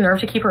 and you have the nerve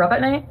to keep her up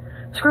at night?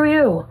 Screw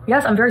you.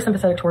 Yes, I'm very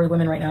sympathetic towards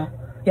women right now.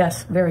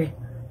 Yes, very.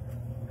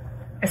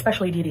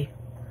 Especially Dee Dee.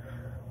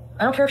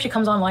 I don't care if she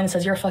comes online and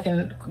says, you're a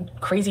fucking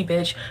crazy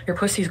bitch, your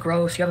pussy's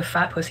gross, you have a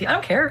fat pussy. I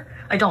don't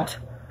care. I don't.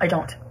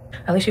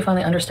 At least you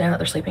finally understand that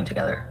they're sleeping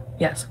together.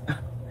 Yes.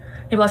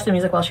 He blasted the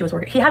music while she was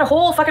working. He had a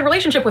whole fucking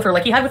relationship with her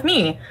like he had with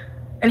me.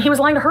 And he was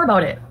lying to her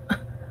about it.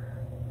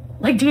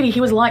 Like Dee Dee,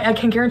 he was lying. I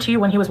can guarantee you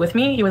when he was with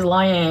me, he was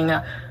lying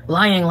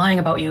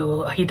about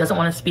you. He doesn't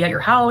want us to be at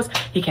your house.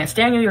 He can't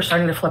stand you. You're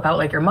starting to flip out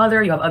like your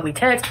mother. You have ugly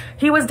tits.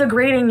 He was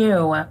degrading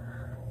you.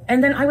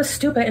 And then I was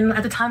stupid. And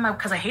at the time,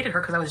 because I hated her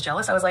because I was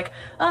jealous, I was like,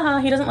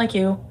 he doesn't like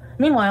you.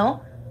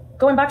 Meanwhile,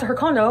 going back to her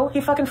condo,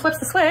 he fucking flips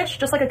the switch,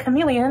 just like a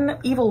chameleon,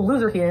 evil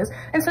loser he is,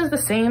 and says the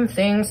same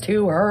things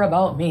to her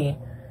about me.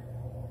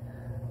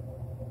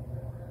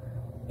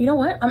 You know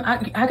what?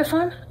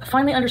 Agathon, I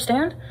finally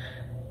understand.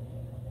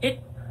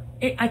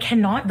 I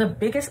cannot, the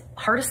biggest,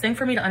 hardest thing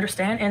for me to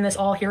understand in this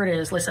all, here it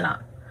is, listen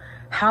up.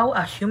 How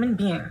a human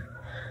being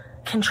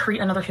can treat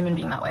another human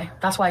being that way.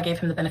 That's why I gave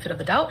him the benefit of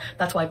the doubt.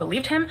 That's why I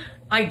believed him.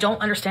 I don't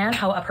understand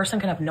how a person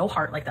can have no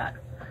heart like that.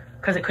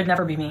 Because it could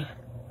never be me.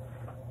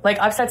 Like,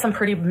 I've said some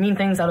pretty mean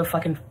things out of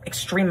fucking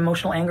extreme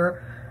emotional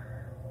anger.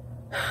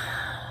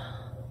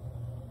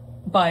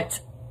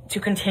 But to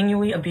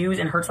continually abuse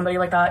and hurt somebody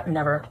like that,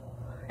 never.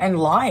 And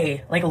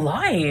lie. Like,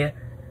 lie.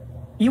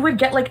 You would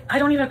get, like, I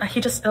don't even, he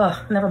just,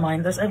 never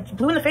mind. This,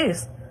 blue in the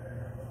face.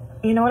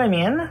 You know what I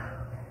mean?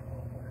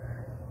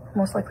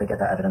 Most likely get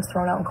that evidence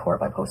thrown out in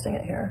court by posting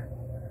it here.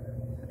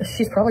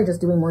 She's probably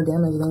just doing more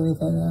damage than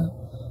anything.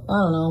 I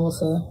don't know, we'll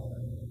see.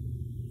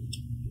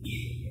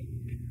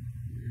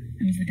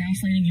 It was the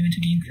gaslighting you into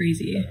being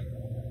crazy.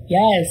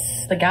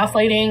 Yes, the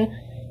gaslighting.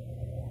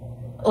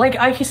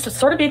 Like, he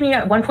sort of made me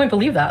at one point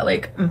believe that.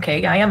 Like,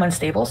 okay, I am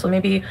unstable, so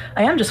maybe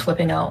I am just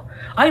flipping out.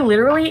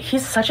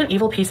 He's such an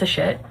evil piece of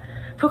shit.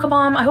 Puka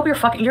Mom, I hope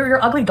you're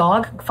your ugly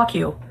dog. Fuck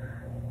you.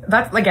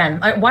 That's,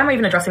 again, why am I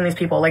even addressing these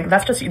people? Like,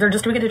 that's just, they're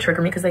just doing it to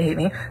trigger me because they hate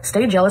me.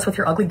 Stay jealous with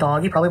your ugly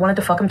dog. You probably wanted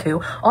to fuck him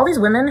too. All these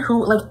women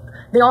who, like,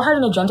 they all had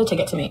an agenda to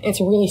get to me.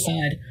 It's really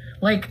sad.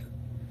 Like,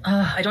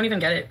 I don't even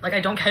get it. Like, I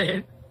don't get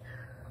it.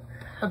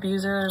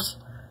 Abusers.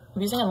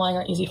 Abusing and lying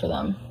are easy for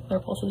them.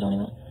 Their pulses don't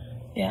even,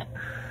 yeah.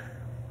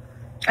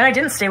 And I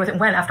didn't stay with it.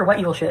 When? After what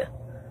evil shit?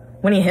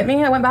 When he hit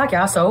me, I went back.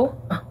 Yeah, so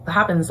that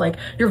happens. Like,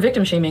 you're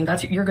victim shaming.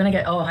 You're gonna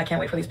get, I can't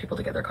wait for these people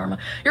to get their karma.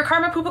 Your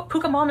karma,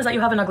 Puka Mom, is that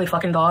you have an ugly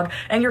fucking dog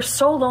and you're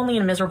so lonely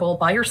and miserable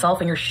by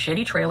yourself in your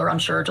shitty trailer, I'm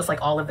sure, just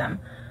like all of them.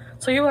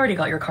 So you already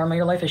got your karma.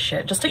 Your life is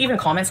shit. Just to even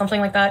comment something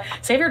like that,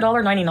 save your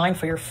 $1.99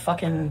 for your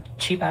fucking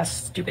cheap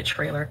ass stupid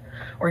trailer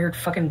or your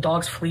fucking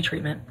dog's flea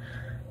treatment.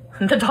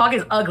 The dog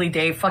is ugly,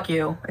 Dave. Fuck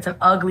you. It's an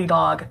ugly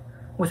dog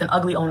with an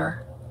ugly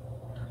owner.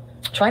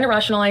 Trying to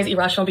rationalize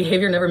irrational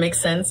behavior never makes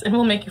sense and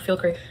will make you feel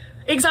crazy.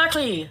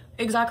 Exactly.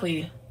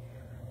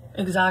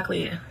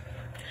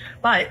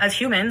 But as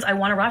humans, I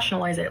want to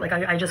rationalize it. Like,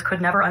 I just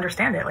could never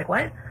understand it. Like,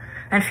 what?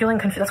 And feeling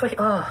confused. That's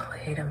why I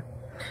hate him.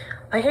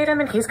 I hate him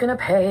and he's gonna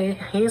pay.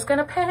 He's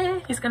gonna pay.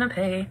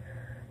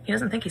 He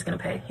doesn't think he's gonna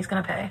pay. He's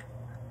gonna pay.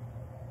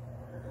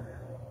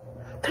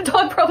 The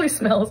dog probably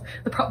smells.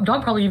 The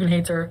dog probably even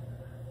hates her.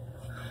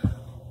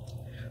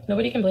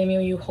 Nobody can blame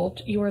you. You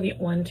hoped you were the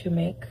one to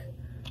make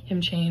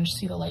him change.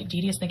 See the light.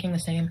 Dee Dee is thinking the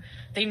same.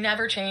 They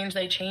never change.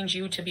 They change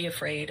you to be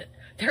afraid.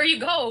 There you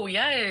go.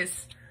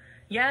 Yes.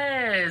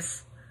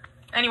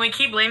 Anyway,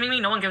 keep blaming me.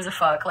 No one gives a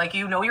fuck. Like,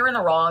 you know you're in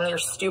the wrong. You're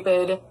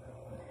stupid.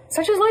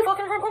 Such is life.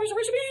 Walking around puppies and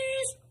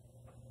recipes.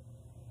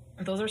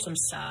 Those are some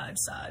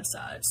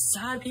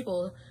sad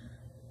people.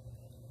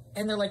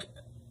 And they're like,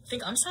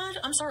 think I'm sad?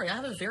 I'm sorry. I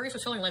have a very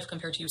fulfilling life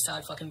compared to you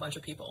sad fucking bunch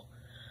of people.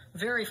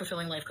 Very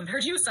fulfilling life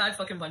compared to you sad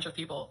fucking bunch of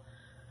people.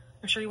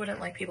 I'm sure you wouldn't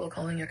like people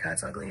calling your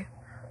cats ugly.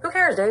 Who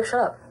cares, Dave? Shut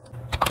up.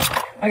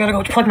 I gotta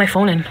go plug my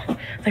phone in.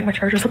 I think my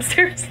charger's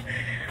upstairs.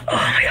 Oh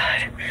my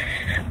god.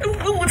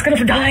 Ooh, it's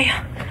gonna die.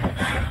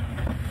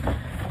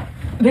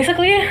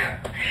 Basically,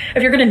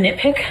 if you're gonna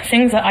nitpick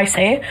things that I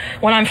say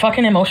when I'm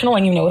fucking emotional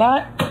and you know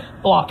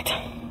that, blocked.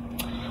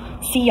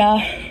 See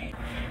ya.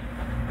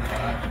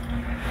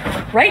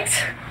 Right?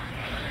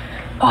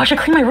 Oh, I should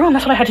clean my room.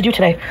 That's what I had to do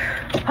today.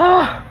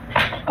 Oh,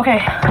 okay.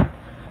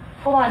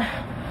 Hold on.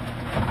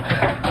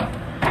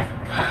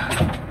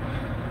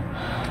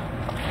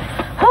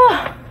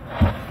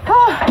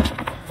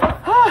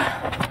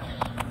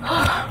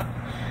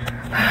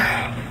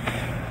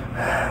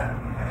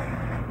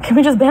 Can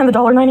we just ban the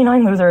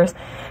 $1.99 losers?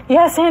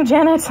 Yes, Aunt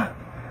Janet.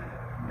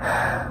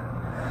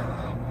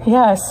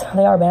 Yes,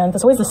 they are banned.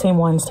 It's always the same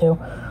ones, too.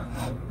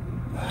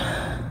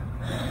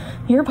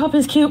 Your pup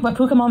is cute, but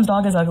Puka Mom's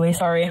dog is ugly.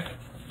 Sorry.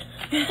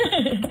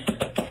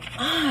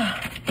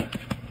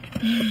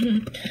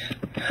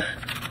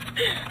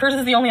 Hers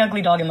is the only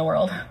ugly dog in the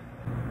world.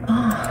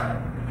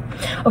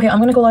 Okay, I'm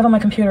gonna go live on my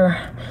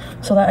computer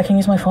so that I can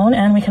use my phone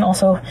and we can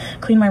also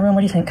clean my room.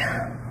 What do you think?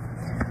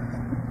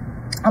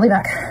 I'll be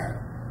back.